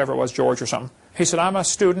is, whatever it was, George or something. He said, I'm a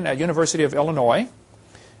student at University of Illinois,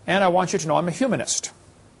 and I want you to know I'm a humanist.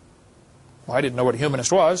 Well, I didn't know what a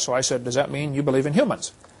humanist was, so I said, does that mean you believe in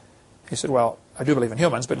humans? He said, well, I do believe in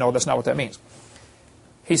humans, but no, that's not what that means.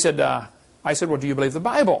 He said, I said, well, do you believe the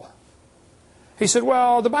Bible? He said,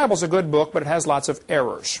 well, the Bible's a good book, but it has lots of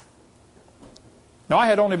errors. Now, I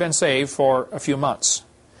had only been saved for a few months.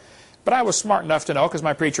 But I was smart enough to know, because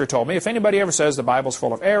my preacher told me, if anybody ever says the Bible's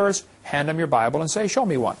full of errors, hand him your Bible and say, show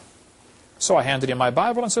me one. So I handed him my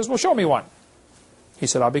Bible and says, well, show me one. He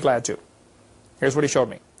said, I'll be glad to. Here's what he showed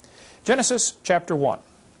me. Genesis chapter 1.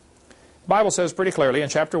 The Bible says pretty clearly in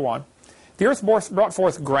chapter 1, the earth brought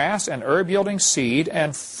forth grass and herb-yielding seed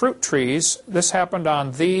and fruit trees. This happened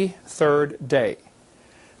on the third day.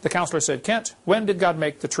 The counselor said, Kent, when did God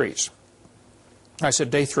make the trees? I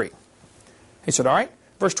said, day 3. He said, all right.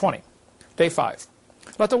 Verse 20, day 5.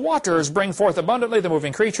 Let the waters bring forth abundantly the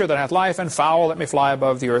moving creature that hath life, and fowl that may fly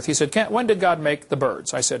above the earth. He said, Kent, when did God make the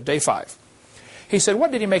birds? I said, day 5. He said,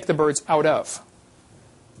 what did he make the birds out of?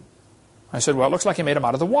 I said, well, it looks like he made them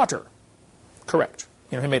out of the water. Correct.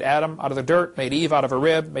 He made Adam out of the dirt, made Eve out of a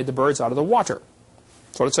rib, made the birds out of the water.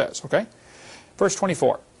 That's what it says, okay? Verse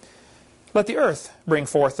 24. Let the earth bring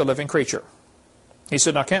forth the living creature. He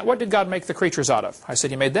said, now, Kent, what did God make the creatures out of? I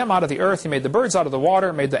said, he made them out of the earth, he made the birds out of the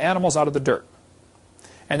water, made the animals out of the dirt.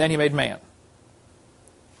 And then he made man.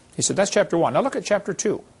 He said, that's chapter 1. Now look at chapter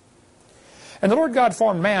 2. And the Lord God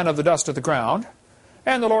formed man of the dust of the ground,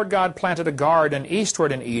 and the Lord God planted a garden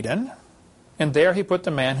eastward in Eden, and there he put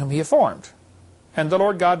the man whom he had formed. And the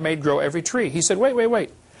Lord God made grow every tree. He said,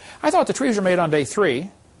 wait. I thought the trees were made on day 3,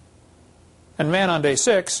 and man on day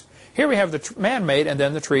 6. Here we have the man made and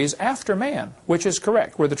then the trees after man, which is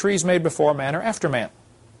correct. Were the trees made before man or after man?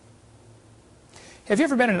 Have you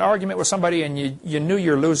ever been in an argument with somebody and you knew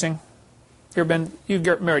you're losing? You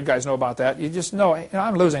married guys know about that. You just know,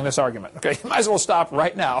 I'm losing this argument. Okay, you might as well stop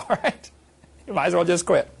right now, all right? You might as well just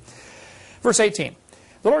quit. Verse 18.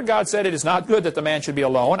 The Lord God said, it is not good that the man should be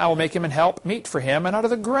alone. I will make him and help meet for him. And out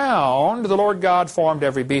of the ground the Lord God formed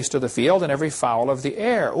every beast of the field and every fowl of the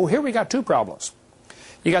air. Oh, here we got 2 problems.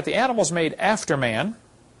 You got the animals made after man,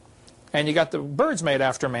 and you got the birds made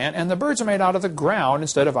after man, and the birds are made out of the ground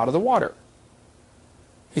instead of out of the water.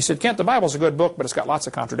 He said, Kent, the Bible's a good book, but it's got lots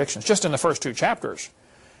of contradictions. Just in the first 2 chapters,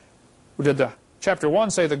 Did the chapter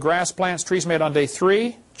 1 say the grass, plants, trees made on day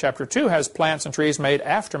 3? Chapter 2 has plants and trees made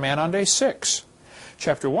after man on day 6.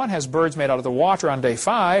 Chapter 1 has birds made out of the water on day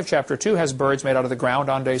 5. Chapter 2 has birds made out of the ground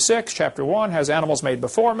on day 6. Chapter 1 has animals made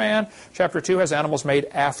before man. Chapter 2 has animals made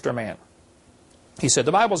after man. He said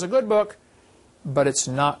the Bible's a good book, but it's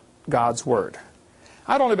not God's Word.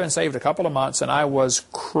 I'd only been saved a couple of months, and I was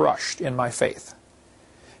crushed in my faith.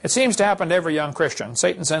 It seems to happen to every young Christian.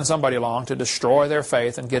 Satan sends somebody along to destroy their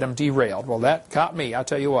faith and get them derailed. Well, that got me, I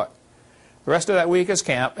tell you what. The rest of that week at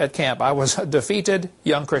camp, I was a defeated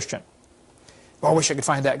young Christian. Well, I wish I could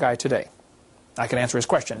find that guy today. I can answer his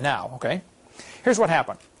question now, okay? Here's what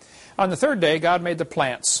happened. On the 3rd day, God made the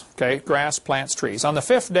plants, okay, grass, plants, trees. On the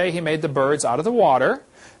 5th day, He made the birds out of the water.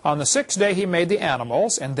 On the 6th day, He made the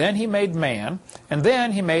animals, and then He made man, and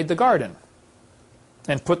then He made the garden,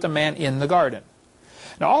 and put the man in the garden.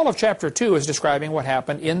 Now, all of chapter 2 is describing what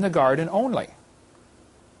happened in the garden only.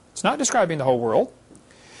 It's not describing the whole world.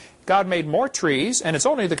 God made more trees, and it's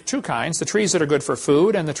only the 2 kinds, the trees that are good for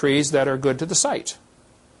food and the trees that are good to the sight.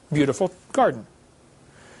 Beautiful garden.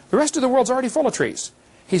 The rest of the world's already full of trees.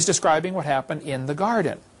 He's describing what happened in the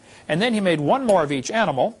garden. And then He made 1 more of each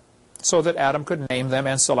animal so that Adam could name them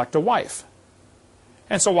and select a wife.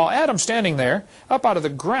 And so while Adam's standing there, up out of the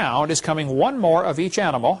ground is coming 1 more of each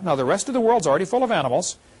animal. Now the rest of the world's already full of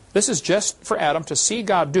animals. This is just for Adam to see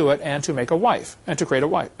God do it and to make a wife, and to create a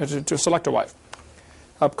wife, to select a wife.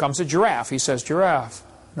 Up comes a giraffe. He says, giraffe,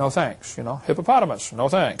 no thanks. You know, hippopotamus, no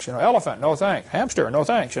thanks. You know, elephant, no thanks. Hamster, no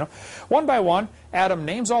thanks. You know, one by one, Adam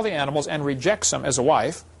names all the animals and rejects them as a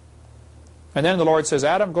wife. And then the Lord says,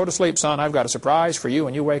 Adam, go to sleep, son. I've got a surprise for you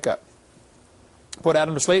when you wake up. Put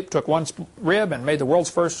Adam to sleep, took 1 rib, and made the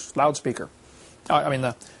world's first loudspeaker.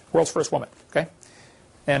 The world's first woman. Okay,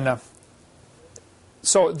 and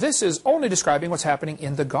so this is only describing what's happening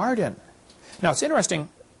in the garden. Now it's interesting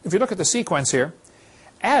if you look at the sequence here.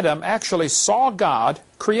 Adam actually saw God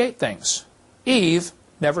create things. Eve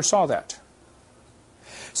never saw that.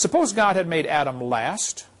 Suppose God had made Adam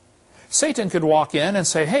last. Satan could walk in and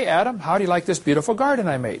say, hey Adam, how do you like this beautiful garden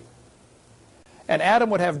I made? And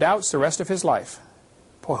Adam would have doubts the rest of his life.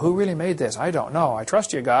 Boy, who really made this? I don't know. I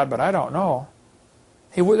trust you, God, but I don't know.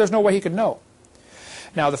 There's no way he could know.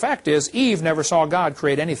 Now the fact is, Eve never saw God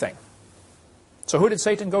create anything. So who did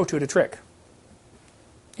Satan go to trick?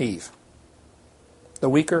 Eve. The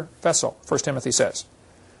weaker vessel, 1 Timothy says.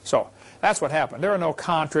 So, that's what happened. There are no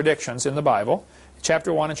contradictions in the Bible.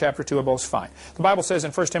 Chapter 1 and chapter 2 are both fine. The Bible says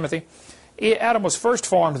in 1 Timothy, Adam was first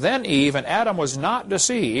formed, then Eve, and Adam was not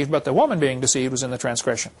deceived, but the woman being deceived was in the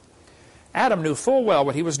transgression. Adam knew full well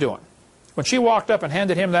what he was doing. When she walked up and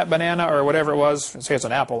handed him that banana or whatever it was, say it's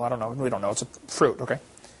an apple, I don't know, we don't know, it's a fruit, okay?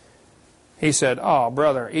 He said, oh,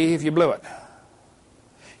 brother, Eve, you blew it.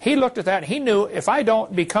 He looked at that, and he knew if I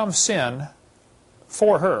don't become sin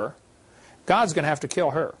for her, God's going to have to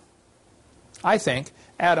kill her. I think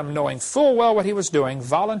Adam, knowing full well what he was doing,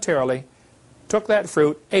 voluntarily took that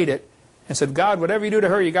fruit, ate it, and said, God, whatever you do to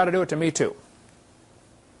her, you got to do it to me too.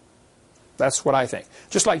 That's what I think.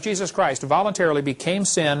 Just like Jesus Christ voluntarily became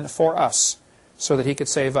sin for us so that He could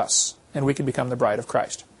save us and we could become the bride of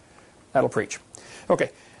Christ. That'll preach.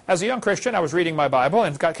 Okay, as a young Christian, I was reading my Bible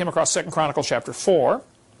and came across 2 Chronicles chapter 4.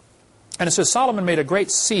 And it says, Solomon made a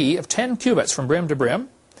great sea of 10 cubits from brim to brim,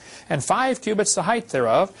 and 5 cubits the height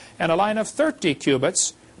thereof, and a line of 30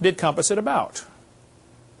 cubits did compass it about.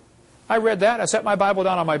 I read that, I set my Bible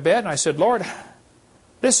down on my bed, and I said, Lord,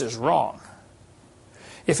 this is wrong.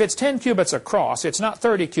 If it's 10 cubits across, it's not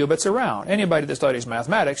 30 cubits around. Anybody that studies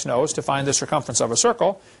mathematics knows to find the circumference of a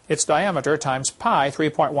circle, its diameter times pi,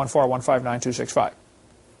 3.14159.265.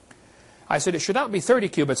 I said it should not be 30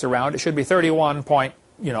 cubits around, it should be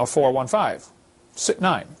 31.415,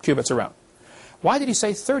 9 cubits around. Why did he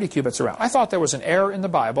say 30 cubits around? I thought there was an error in the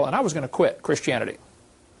Bible, and I was going to quit Christianity.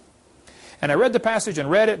 And I read the passage and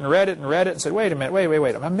read it and read it and read it and said, wait a minute,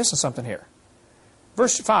 wait, I'm missing something here.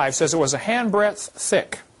 Verse 5 says it was a handbreadth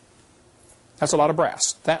thick. That's a lot of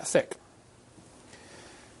brass, that thick.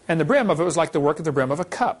 And the brim of it was like the work of the brim of a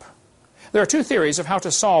cup. There are 2 theories of how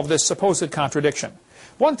to solve this supposed contradiction.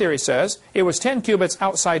 One theory says it was 10 cubits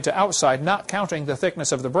outside to outside, not counting the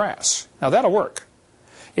thickness of the brass. Now that'll work.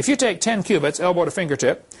 If you take 10 cubits, elbow to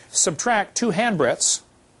fingertip, subtract 2 handbreadths,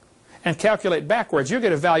 and calculate backwards, you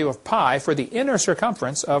get a value of pi for the inner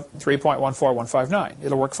circumference of 3.14159.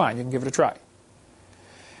 It'll work fine. You can give it a try.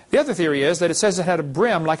 The other theory is that it says it had a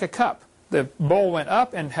brim like a cup. The bowl went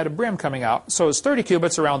up and had a brim coming out. So it's 30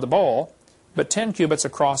 cubits around the bowl, but 10 cubits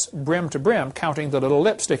across brim to brim, counting the little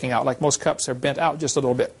lip sticking out, like most cups are bent out just a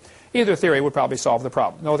little bit. Either theory would probably solve the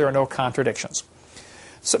problem. No, there are no contradictions.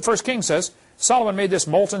 So 1 Kings says, Solomon made this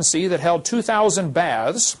molten sea that held 2,000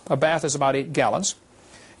 baths. A bath is about 8 gallons.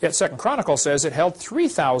 Yet 2 Chronicles says it held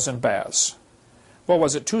 3,000 baths. Well,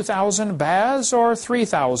 was it 2,000 baths or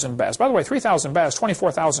 3,000 baths? By the way, 3,000 baths,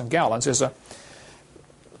 24,000 gallons, is a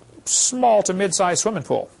small to mid-sized swimming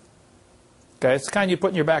pool. Okay, it's the kind you put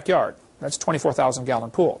in your backyard. That's a 24,000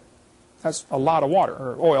 gallon pool. That's a lot of water,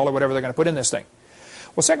 or oil, or whatever they're going to put in this thing.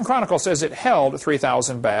 Well, 2 Chronicles says it held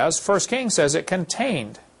 3,000 baths. 1 Kings says it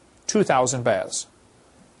contained 2,000 baths.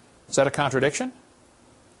 Is that a contradiction?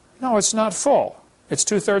 No, it's not full. It's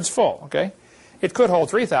 2/3 full, okay? It could hold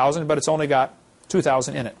 3,000, but it's only got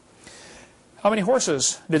 2,000 in it. How many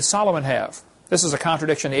horses did Solomon have? This is a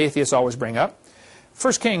contradiction the atheists always bring up.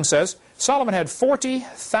 1 Kings says Solomon had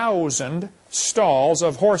 40,000 stalls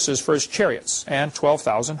of horses for his chariots and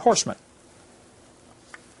 12,000 horsemen.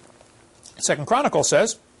 2 Chronicles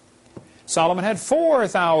says Solomon had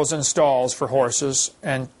 4,000 stalls for horses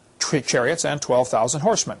and chariots and 12,000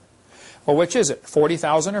 horsemen. Well, which is it,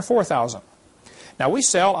 40,000 or 4,000? Now, we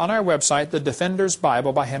sell on our website the Defender's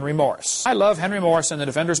Bible by Henry Morris. I love Henry Morris and the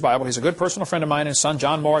Defender's Bible. He's a good personal friend of mine, and his son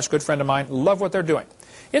John Morris, good friend of mine. Love what they're doing.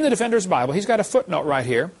 In the Defender's Bible, he's got a footnote right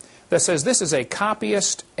here that says this is a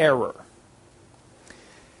copyist error.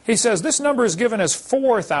 He says this number is given as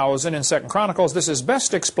 4,000 in 2 Chronicles. This is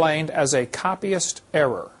best explained as a copyist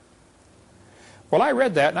error. Well, I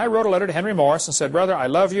read that, and I wrote a letter to Henry Morris and said, brother, I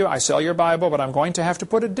love you, I sell your Bible, but I'm going to have to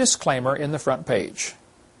put a disclaimer in the front page.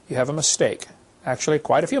 You have a mistake. Actually,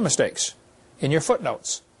 quite a few mistakes in your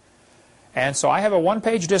footnotes. And so I have a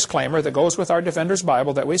one-page disclaimer that goes with our Defender's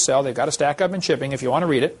Bible that we sell. They've got a stack up in shipping if you want to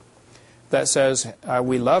read it. That says,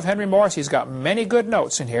 we love Henry Morris. He's got many good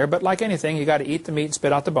notes in here, but like anything, you got to eat the meat and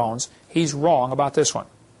spit out the bones. He's wrong about this one.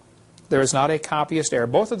 There is not a copyist error.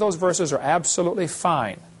 Both of those verses are absolutely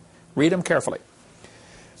fine. Read them carefully.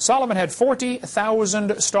 Solomon had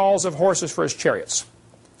 40,000 stalls of horses for his chariots.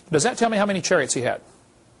 Does that tell me how many chariots he had?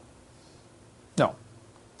 No.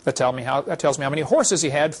 That tells me how many horses he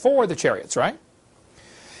had for the chariots, right?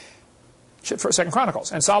 For 2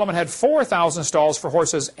 Chronicles. And Solomon had 4,000 stalls for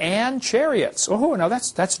horses and chariots. Oh, no,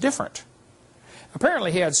 that's different.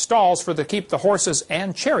 Apparently he had stalls to keep the horses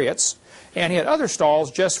and chariots, and he had other stalls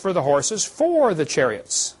just for the horses for the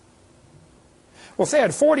chariots. Well, if they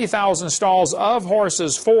had 40,000 stalls of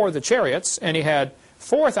horses for the chariots, and he had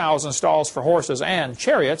 4,000 stalls for horses and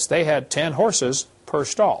chariots, they had 10 horses per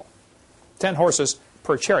stall. 10 horses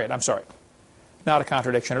per chariot, I'm sorry. Not a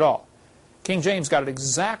contradiction at all. King James got it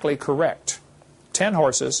exactly correct. 10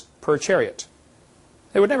 horses per chariot.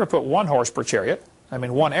 They would never put 1 horse per chariot. I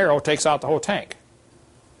mean, 1 arrow takes out the whole tank.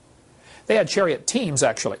 They had chariot teams,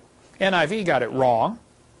 actually. NIV got it wrong.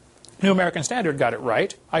 New American Standard got it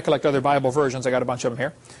right. I collect other Bible versions. I got a bunch of them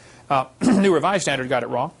here. New Revised Standard got it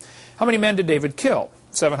wrong. How many men did David kill?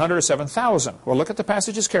 700 or 7,000? Well, look at the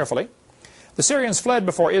passages carefully. The Syrians fled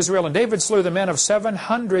before Israel, and David slew the men of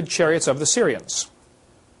 700 chariots of the Syrians.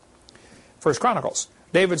 1 Chronicles.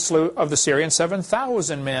 David slew of the Syrians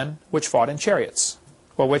 7,000 men which fought in chariots.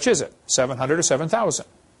 Well, which is it? 700 or 7,000?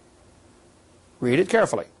 Read it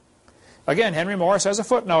carefully. Again, Henry Morris has a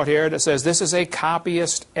footnote here that says this is a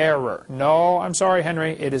copyist error. No, I'm sorry,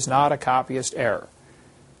 Henry, it is not a copyist error.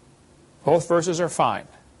 Both verses are fine.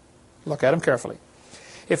 Look at them carefully.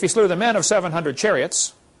 If he slew the men of 700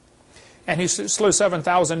 chariots, and he slew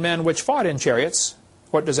 7,000 men which fought in chariots,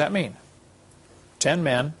 what does that mean? 10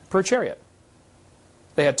 men per chariot.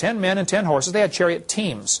 They had 10 men and 10 horses. They had chariot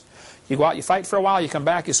teams. You go out, you fight for a while, you come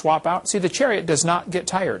back, you swap out. See, the chariot does not get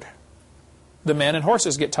tired. The men and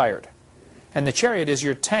horses get tired. And the chariot is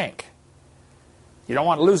your tank. You don't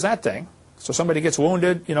want to lose that thing. So somebody gets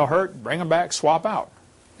wounded, hurt, bring them back, swap out.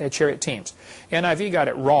 They had chariot teams. NIV got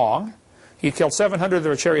it wrong. He killed 700 of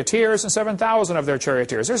their charioteers and 7,000 of their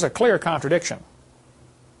charioteers. There's a clear contradiction.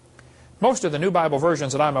 Most of the New Bible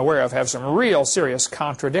versions that I'm aware of have some real serious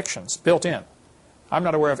contradictions built in. I'm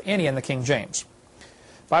not aware of any in the King James.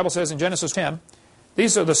 The Bible says in Genesis 10,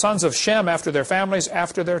 these are the sons of Shem after their families,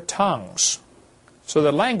 after their tongues. So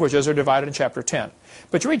the languages are divided in chapter 10.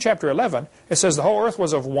 But you read chapter 11, it says the whole earth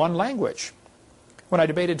was of one language. When I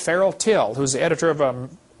debated Farrell Till, who's the editor of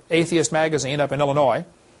an atheist magazine up in Illinois,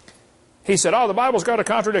 he said, the Bible's got a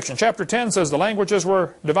contradiction. Chapter 10 says the languages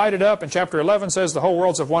were divided up, and chapter 11 says the whole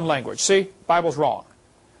world's of one language. See, Bible's wrong.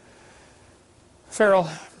 Farrell,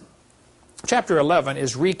 chapter 11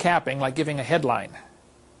 is recapping like giving a headline.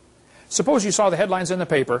 Suppose you saw the headlines in the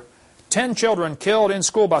paper, 10 children killed in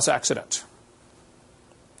school bus accident.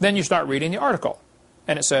 Then you start reading the article,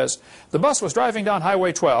 and it says, the bus was driving down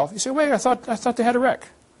Highway 12. You say, wait, I thought they had a wreck.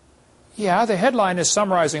 Yeah, the headline is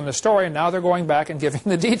summarizing the story, and now they're going back and giving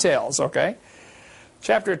the details, okay?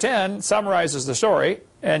 Chapter 10 summarizes the story,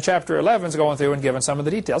 and chapter 11 is going through and giving some of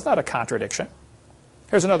the details. Not a contradiction.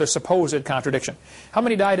 Here's another supposed contradiction. How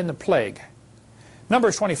many died in the plague?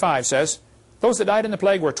 Numbers 25 says, those that died in the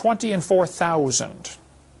plague were 20 and 4,000.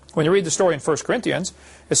 When you read the story in 1 Corinthians,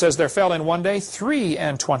 it says there fell in one day 3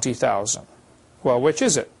 and 20,000. Well, which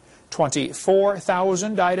is it?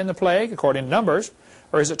 24,000 died in the plague, according to Numbers,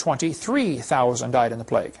 or is it 23,000 died in the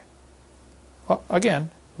plague? Well,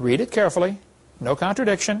 again, read it carefully. No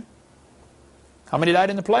contradiction. How many died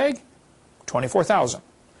in the plague? 24,000.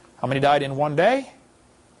 How many died in one day?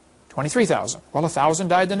 23,000. Well, 1,000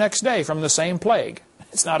 died the next day from the same plague.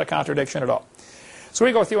 It's not a contradiction at all. So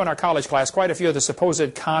we go through in our college class quite a few of the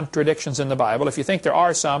supposed contradictions in the Bible. If you think there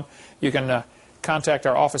are some, you can contact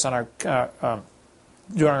our office on our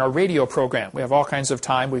during our radio program. We have all kinds of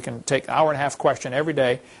time. We can take an hour-and-a-half question every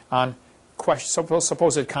day on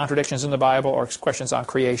supposed contradictions in the Bible or questions on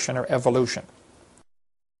creation or evolution.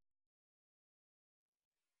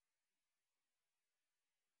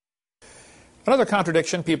 Another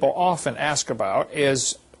contradiction people often ask about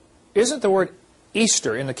is, isn't the word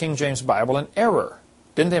Easter in the King James Bible an error?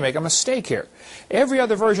 Didn't they make a mistake here? Every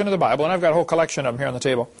other version of the Bible, and I've got a whole collection of them here on the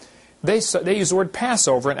table, they use the word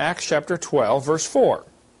Passover in Acts chapter 12, verse 4.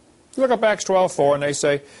 You look up Acts 12:4, and they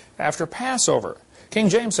say, after Passover. King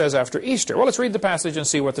James says after Easter. Well, let's read the passage and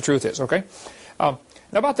see what the truth is, okay? Now,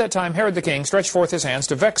 about that time, Herod the king stretched forth his hands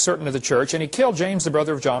to vex certain of the church, and he killed James, the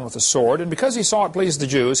brother of John, with a sword. And because he saw it pleased the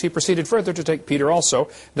Jews, he proceeded further to take Peter also.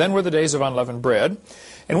 Then were the days of unleavened bread.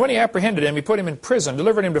 And when he apprehended him, he put him in prison,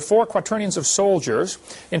 delivered him to 4 quaternions of soldiers,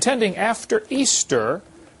 intending after Easter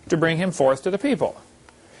to bring him forth to the people.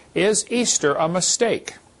 Is Easter a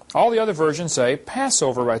mistake? All the other versions say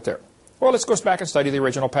Passover right there. Well, let's go back and study the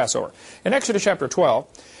original Passover. In Exodus chapter 12,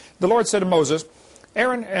 the Lord said to Moses,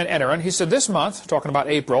 Aaron, he said, this month, talking about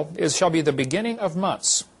April, shall be the beginning of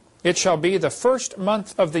months. It shall be the first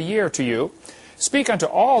month of the year to you. Speak unto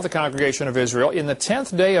all the congregation of Israel, in the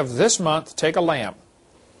 10th day of this month, take a lamb.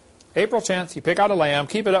 April 10th, you pick out a lamb,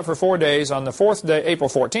 keep it up for 4 days. On the 4th day, April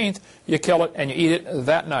 14th, you kill it and you eat it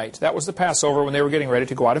that night. That was the Passover when they were getting ready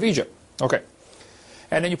to go out of Egypt. Okay.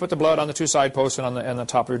 And then you put the blood on the 2 side posts and on the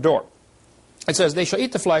top of your door. It says, they shall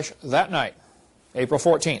eat the flesh that night, April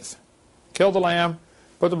 14th. Kill the lamb,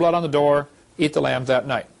 put the blood on the door, eat the lamb that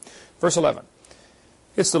night. Verse 11.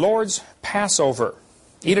 It's the Lord's Passover.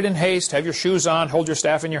 Eat it in haste, have your shoes on, hold your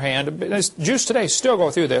staff in your hand. Jews today still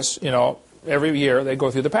go through this, every year they go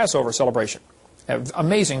through the Passover celebration.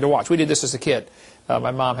 Amazing to watch. We did this as a kid.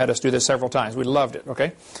 My mom had us do this several times. We loved it,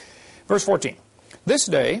 okay? Verse 14. This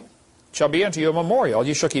day shall be unto you a memorial.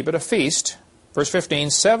 You shall keep it a feast. Verse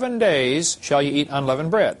 15. 7 days shall you eat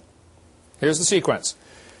unleavened bread. Here's the sequence.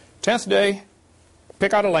 10th day,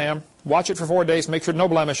 pick out a lamb, watch it for 4 days, make sure no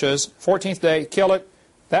blemishes. 14th day, kill it.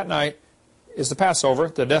 That night is the Passover.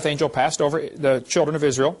 The death angel passed over the children of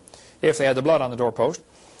Israel, if they had the blood on the doorpost.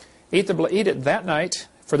 Eat it that night.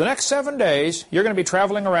 For the next 7 days, you're going to be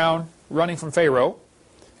traveling around, running from Pharaoh,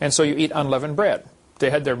 and so you eat unleavened bread. They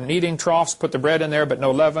had their kneading troughs, put the bread in there, but no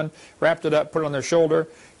leaven, wrapped it up, put it on their shoulder,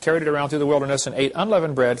 carried it around through the wilderness, and ate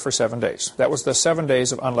unleavened bread for 7 days. That was the 7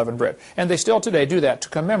 days of unleavened bread. And they still today do that to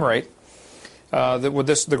commemorate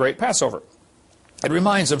the great Passover. It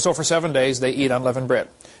reminds them, so for 7 days they eat unleavened bread.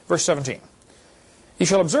 Verse 17. You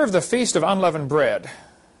shall observe the feast of unleavened bread.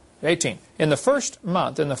 18. In the first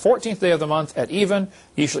month, in the 14th day of the month at even,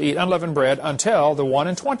 ye shall eat unleavened bread until the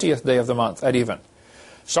 21st day of the month at even.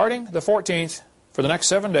 Starting the 14th, for the next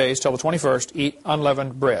 7 days till the 21st, eat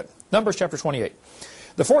unleavened bread. Numbers chapter 28.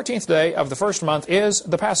 The 14th day of the first month is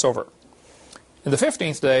the Passover. And the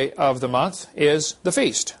 15th day of the month is the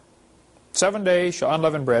feast. 7 days shall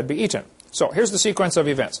unleavened bread be eaten. So here's the sequence of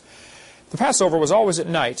events. The Passover was always at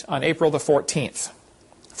night on April the 14th.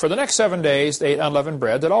 For the next 7 days, they ate unleavened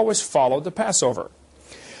bread that always followed the Passover.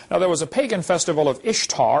 Now, there was a pagan festival of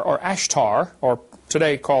Ishtar, or Ashtar, or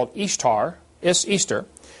today called Ishtar, Easter.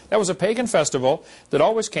 That was a pagan festival that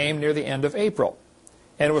always came near the end of April.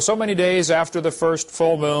 And it was so many days after the first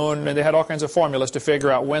full moon, and they had all kinds of formulas to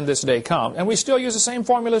figure out when this day comes. And we still use the same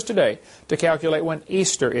formulas today to calculate when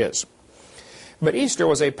Easter is. But Easter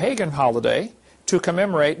was a pagan holiday to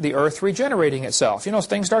commemorate the earth regenerating itself.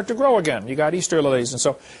 Things start to grow again. You got Easter lilies, and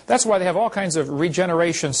so that's why they have all kinds of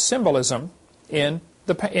regeneration symbolism in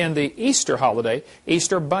the Easter holiday.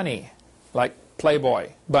 Easter bunny, like Playboy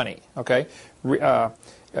bunny, okay?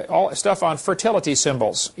 All stuff on fertility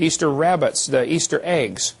symbols. Easter rabbits, the Easter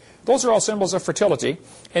eggs. Those are all symbols of fertility,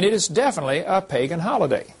 and it is definitely a pagan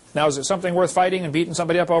holiday. Now, is it something worth fighting and beating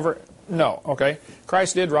somebody up over? No, okay?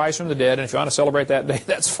 Christ did rise from the dead, and if you want to celebrate that day,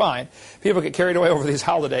 that's fine. People get carried away over these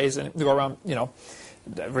holidays and go around,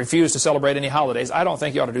 refuse to celebrate any holidays. I don't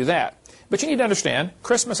think you ought to do that. But you need to understand,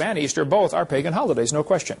 Christmas and Easter both are pagan holidays, no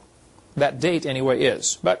question. That date anyway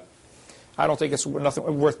is. But I don't think it's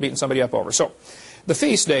nothing worth beating somebody up over. So, the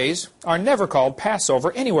feast days are never called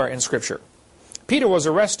Passover anywhere in Scripture. Peter was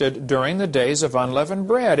arrested during the days of unleavened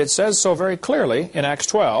bread. It says so very clearly in Acts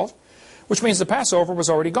 12, which means the Passover was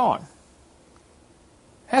already gone.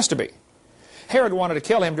 Has to be. Herod wanted to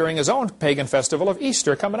kill him during his own pagan festival of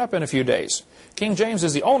Easter coming up in a few days. King James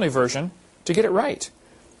is the only version to get it right.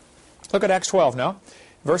 Look at Acts 12 now,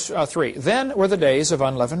 verse 3. Then were the days of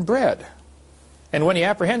unleavened bread. And when he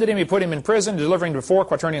apprehended him, he put him in prison, delivering before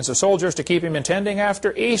quaternions of soldiers to keep him, intending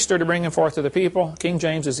after Easter to bring him forth to the people. King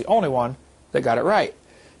James is the only one that got it right.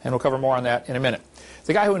 And we'll cover more on that in a minute.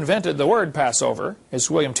 The guy who invented the word Passover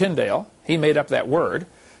is William Tyndale. He made up that word,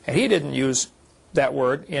 and he didn't use that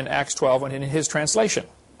word in Acts 12 and in his translation.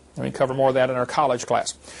 And we cover more of that in our college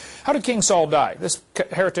class. How did King Saul die? This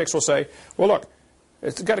heretics will say, well, look,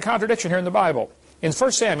 it's got a contradiction here in the Bible. In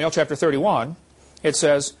 1 Samuel chapter 31, it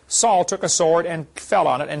says, Saul took a sword and fell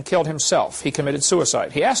on it and killed himself. He committed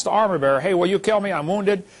suicide. He asked the armor bearer, hey, will you kill me? I'm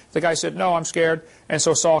wounded. The guy said, no, I'm scared. And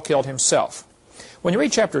so Saul killed himself. When you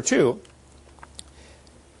read chapter 2,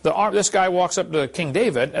 this guy walks up to King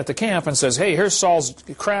David at the camp and says, hey, here's Saul's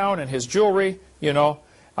crown and his jewelry. You know,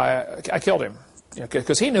 I killed him.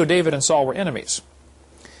 Because he knew David and Saul were enemies.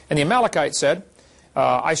 And the Amalekite said,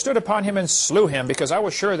 I stood upon him and slew him because I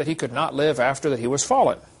was sure that he could not live after that he was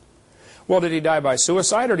fallen. Well, did he die by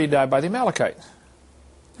suicide or did he die by the Amalekite?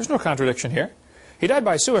 There's no contradiction here. He died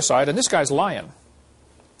by suicide, and this guy's lying.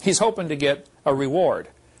 He's hoping to get a reward.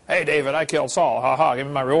 Hey, David, I killed Saul. Ha ha, give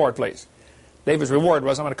me my reward, please. David's reward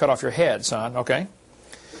was, I'm going to cut off your head, son, okay?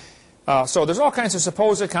 So there's all kinds of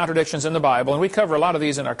supposed contradictions in the Bible, and we cover a lot of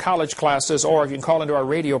these in our college classes, or if you can call into our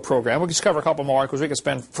radio program. We'll just cover a couple more because we could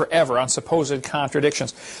spend forever on supposed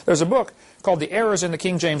contradictions. There's a book called The Errors in the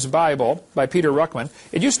King James Bible by Peter Ruckman.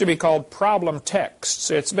 It used to be called Problem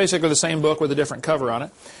Texts. It's basically the same book with a different cover on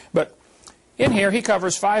it. But in here, he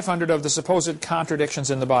covers 500 of the supposed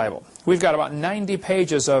contradictions in the Bible. We've got about 90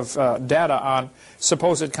 pages of data on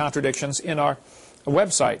supposed contradictions in our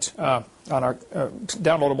website, on our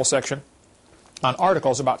downloadable section, on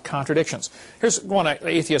articles about contradictions. Here's one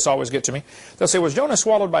atheists always get to me. They'll say, was Jonah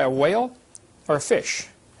swallowed by a whale or a fish?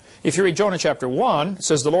 If you read Jonah chapter 1, it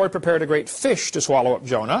says, the Lord prepared a great fish to swallow up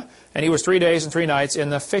Jonah, and he was 3 days and 3 nights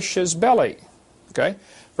in the fish's belly. Okay?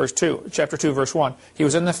 Verse 2, chapter 2, verse 1. He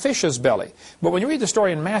was in the fish's belly. But when you read the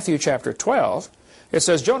story in Matthew chapter 12, it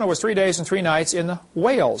says Jonah was 3 days and 3 nights in the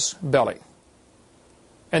whale's belly.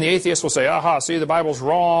 And the atheist will say, aha, see, the Bible's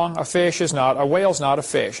wrong. A whale's not a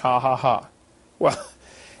fish. Ha, ha, ha. Well,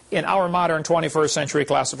 in our modern 21st century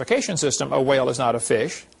classification system, a whale is not a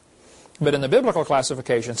fish. But in the biblical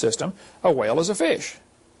classification system, a whale is a fish.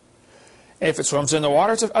 If it swims in the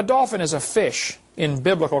water, a dolphin is a fish in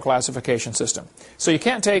biblical classification system. So you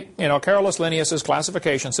can't take, Carolus Linnaeus'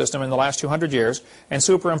 classification system in the last 200 years and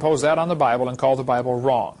superimpose that on the Bible and call the Bible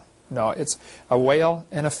wrong. No, it's a whale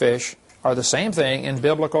and a fish are the same thing in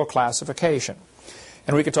biblical classification.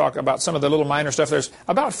 And we could talk about some of the little minor stuff. There's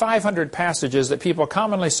about 500 passages that people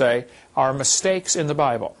commonly say are mistakes in the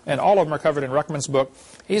Bible. And all of them are covered in Ruckman's book.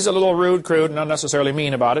 He's a little rude, crude, and not necessarily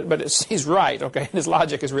mean about it, but he's right, okay? His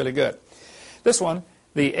logic is really good. This one,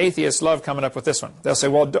 the atheists love coming up with this one. They'll say,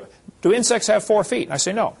 well, do insects have 4 feet? And I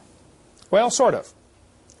say, no. Well, sort of.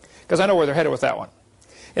 Because I know where they're headed with that one.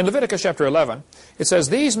 In Leviticus chapter 11, it says,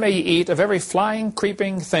 these may ye eat of every flying,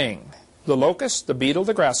 creeping thing, the locust, the beetle,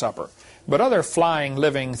 the grasshopper, but other flying,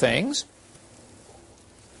 living things,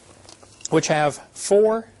 which have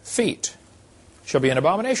 4 feet, shall be an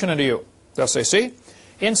abomination unto you. They'll say, see,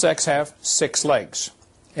 insects have 6 legs.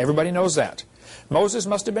 Everybody knows that. Moses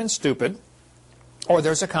must have been stupid, or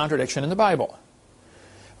there's a contradiction in the Bible.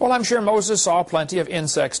 Well, I'm sure Moses saw plenty of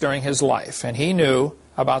insects during his life, and he knew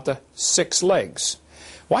about the 6 legs.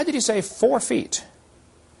 Why did he say 4 feet?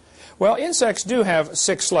 Well, insects do have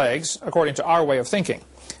 6 legs, according to our way of thinking.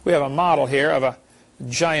 We have a model here of a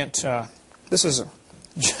giant, this is a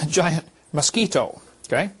giant mosquito,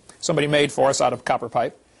 okay? Somebody made for us out of copper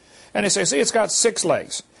pipe. And they say, see, it's got 6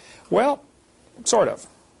 legs. Well, sort of.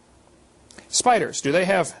 Spiders, do they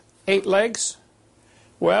have 8 legs?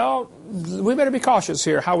 Well, we better be cautious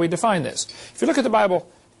here how we define this. If you look at the Bible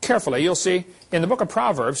carefully, you'll see in the book of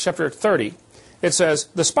Proverbs, chapter 30, it says,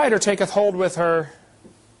 the spider taketh hold with her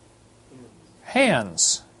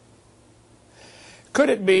hands. Could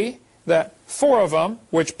it be that 4 of them,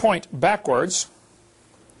 which point backwards,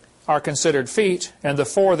 are considered feet, and the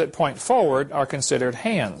 4 that point forward are considered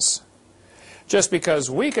hands? Just because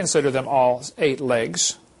we consider them all 8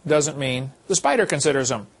 legs doesn't mean the spider considers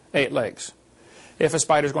them 8 legs. If a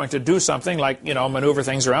spider is going to do something like, maneuver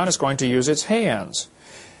things around, it's going to use its hands.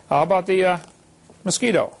 How about the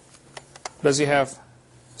mosquito? Does he have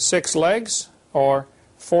 6 legs or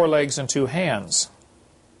 4 legs and 2 hands?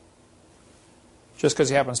 Just because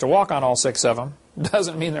he happens to walk on all 6 of them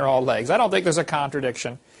doesn't mean they're all legs. I don't think there's a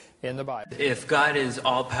contradiction in the Bible. If God is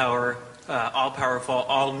all-powerful,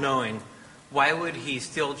 all-knowing, why would he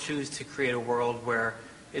still choose to create a world where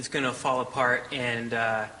it's going to fall apart and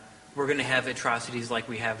we're going to have atrocities like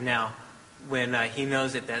we have now when he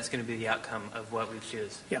knows that that's going to be the outcome of what we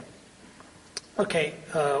choose? Yeah. Okay,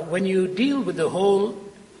 when you deal with the whole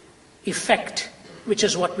effect, which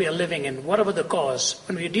is what we are living in, whatever the cause,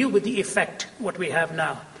 when we deal with the effect, what we have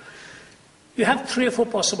now, you have 3 or 4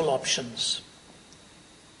 possible options.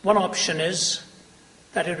 One option is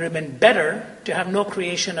that it would have been better to have no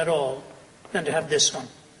creation at all than to have this one.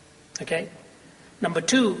 Okay? Number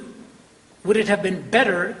 2, would it have been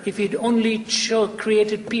better if he'd only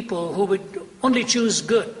created people who would only choose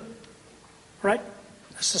good? Right?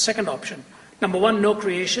 That's the second option. Number 1, no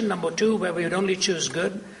creation. Number 2, where we would only choose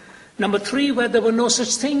good. Number 3, where there were no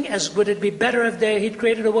such thing as good. It'd be better if he'd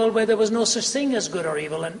created a world where there was no such thing as good or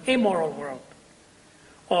evil, an amoral world.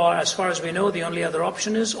 Or, as far as we know, the only other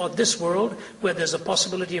option is, or this world where there's a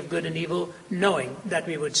possibility of good and evil, knowing that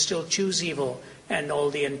we would still choose evil and all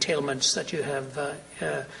the entailments that you have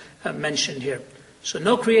mentioned here. So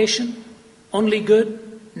no creation, only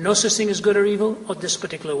good, no such thing as good or evil, or this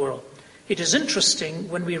particular world. It is interesting,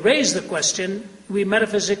 when we raise the question, we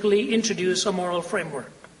metaphysically introduce a moral framework.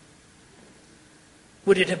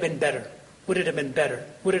 Would it have been better? Would it have been better?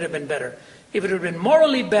 Would it have been better? If it had been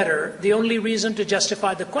morally better, the only reason to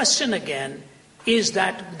justify the question again is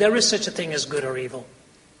that there is such a thing as good or evil.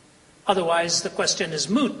 Otherwise, the question is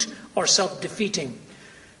moot or self-defeating.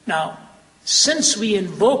 Now, since we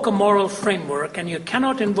invoke a moral framework, and you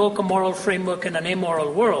cannot invoke a moral framework in an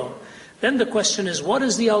amoral world, then the question is, what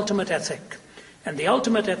is the ultimate ethic? And the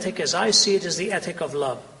ultimate ethic, as I see it, is the ethic of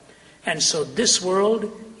love. And so this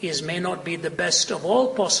world may not be the best of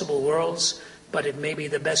all possible worlds, but it may be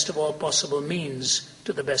the best of all possible means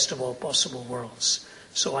to the best of all possible worlds.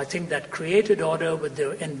 So I think that created order with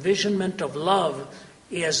the envisionment of love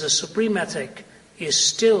as a supreme ethic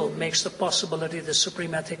still makes the possibility the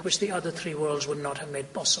supreme ethic which the other 3 worlds would not have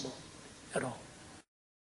made possible at all.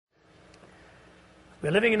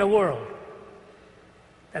 We're living in a world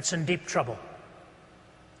that's in deep trouble.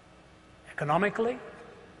 Economically,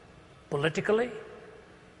 politically,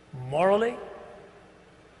 morally,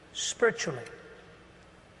 spiritually.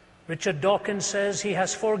 Richard Dawkins says he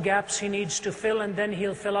has 4 gaps he needs to fill, and then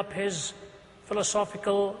he'll fill up his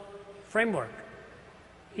philosophical framework.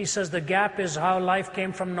 He says the gap is how life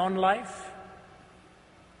came from non-life,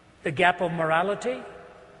 the gap of morality,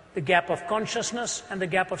 the gap of consciousness, and the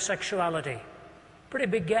gap of sexuality. Pretty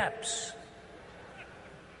big gaps.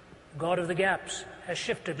 God of the gaps has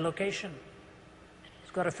shifted location.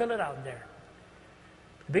 He's got to fill it out there.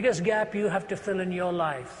 The biggest gap you have to fill in your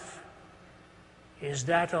life is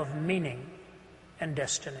that of meaning and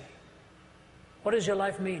destiny. What does your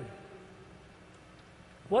life mean?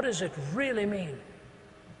 What does it really mean?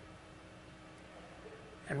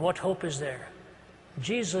 And what hope is there?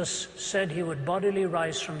 Jesus said he would bodily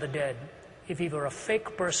rise from the dead. If he were a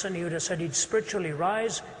fake person, he would have said he'd spiritually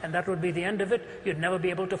rise, and that would be the end of it. You'd never be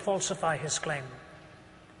able to falsify his claim.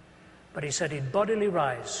 But he said he'd bodily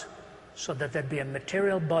rise so that there'd be a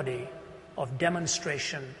material body of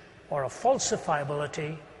demonstration or a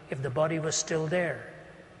falsifiability if the body was still there.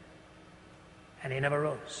 And he never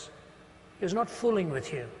rose. He was not fooling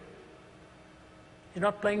with you. He's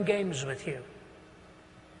not playing games with you.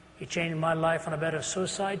 He changed my life on a bed of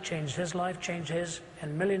suicide, changed his life, changed his,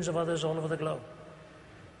 and millions of others all over the globe.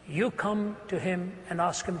 You come to him and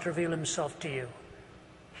ask him to reveal himself to you.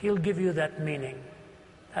 He'll give you that meaning,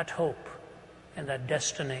 that hope, and that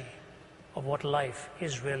destiny of what life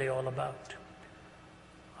is really all about.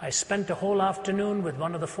 I spent a whole afternoon with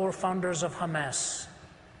one of the 4 founders of Hamas,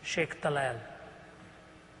 Sheikh Talal.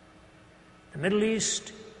 The Middle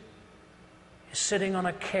East is sitting on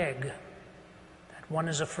a keg that one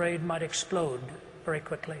is afraid might explode very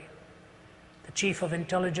quickly. The chief of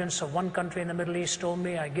intelligence of one country in the Middle East told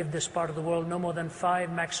me, I give this part of the world no more than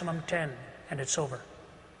 5, maximum 10, and it's over.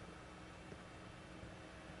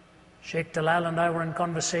 Sheikh Talal and I were in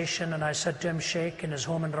conversation, and I said to him, Sheikh, in his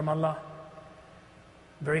home in Ramallah,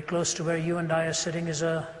 very close to where you and I are sitting is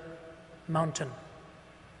a mountain.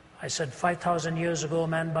 I said, 5,000 years ago, a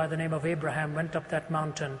man by the name of Abraham went up that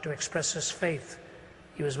mountain to express his faith.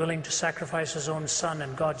 He was willing to sacrifice his own son,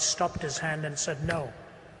 and God stopped his hand and said, no.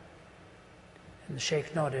 And the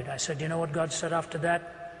sheikh nodded. I said, "You know what God said after that?"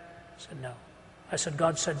 He said, "No." I said,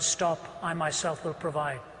 "God said, stop, I myself will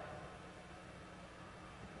provide."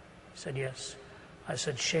 He said, "Yes." I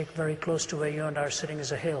said, "Sheikh, very close to where you and I are sitting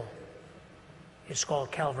is a hill. It's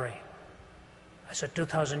called Calvary." I said,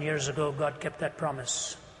 2,000 years ago, God kept that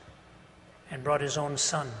promise and brought his own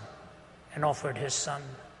son and offered his son.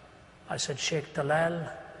 I said, "Sheikh Dalal,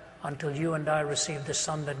 until you and I receive the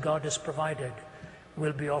son that God has provided,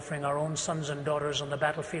 we'll be offering our own sons and daughters on the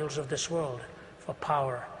battlefields of this world for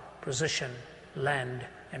power, position, land,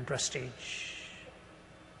 and prestige."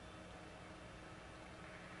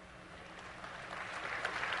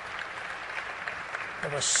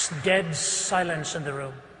 There was dead silence in the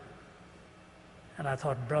room. And I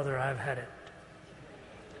thought, brother, I've had it.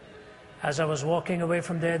 As I was walking away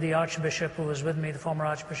from there, the Archbishop who was with me, the former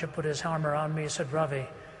Archbishop, put his arm around me. He said, "Ravi,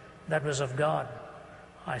 that was of God."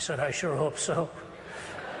 I said, "I sure hope so."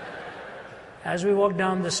 As we walked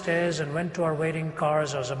down the stairs and went to our waiting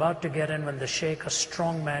cars, I was about to get in when the sheikh, a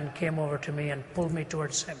strong man, came over to me and pulled me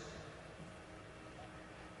towards him.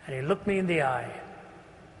 And he looked me in the eye,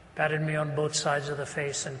 patted me on both sides of the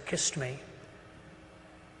face and kissed me.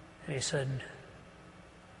 And he said,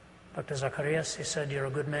 "Dr. Zacharias," he said, "you're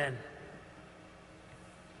a good man.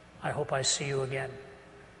 I hope I see you again."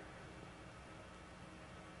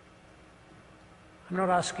 I'm not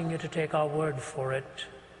asking you to take our word for it.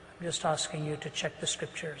 I'm just asking you to check the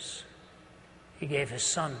scriptures. He gave his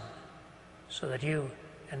son so that you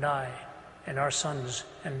and I and our sons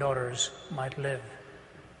and daughters might live.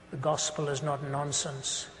 The gospel is not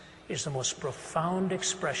nonsense. It's the most profound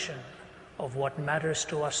expression of what matters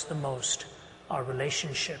to us the most, our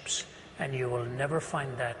relationships. And you will never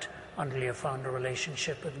find that until you have found a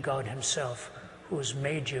relationship with God himself, who has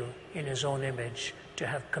made you in his own image to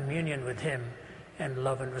have communion with him and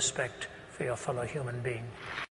love and respect for your fellow human being.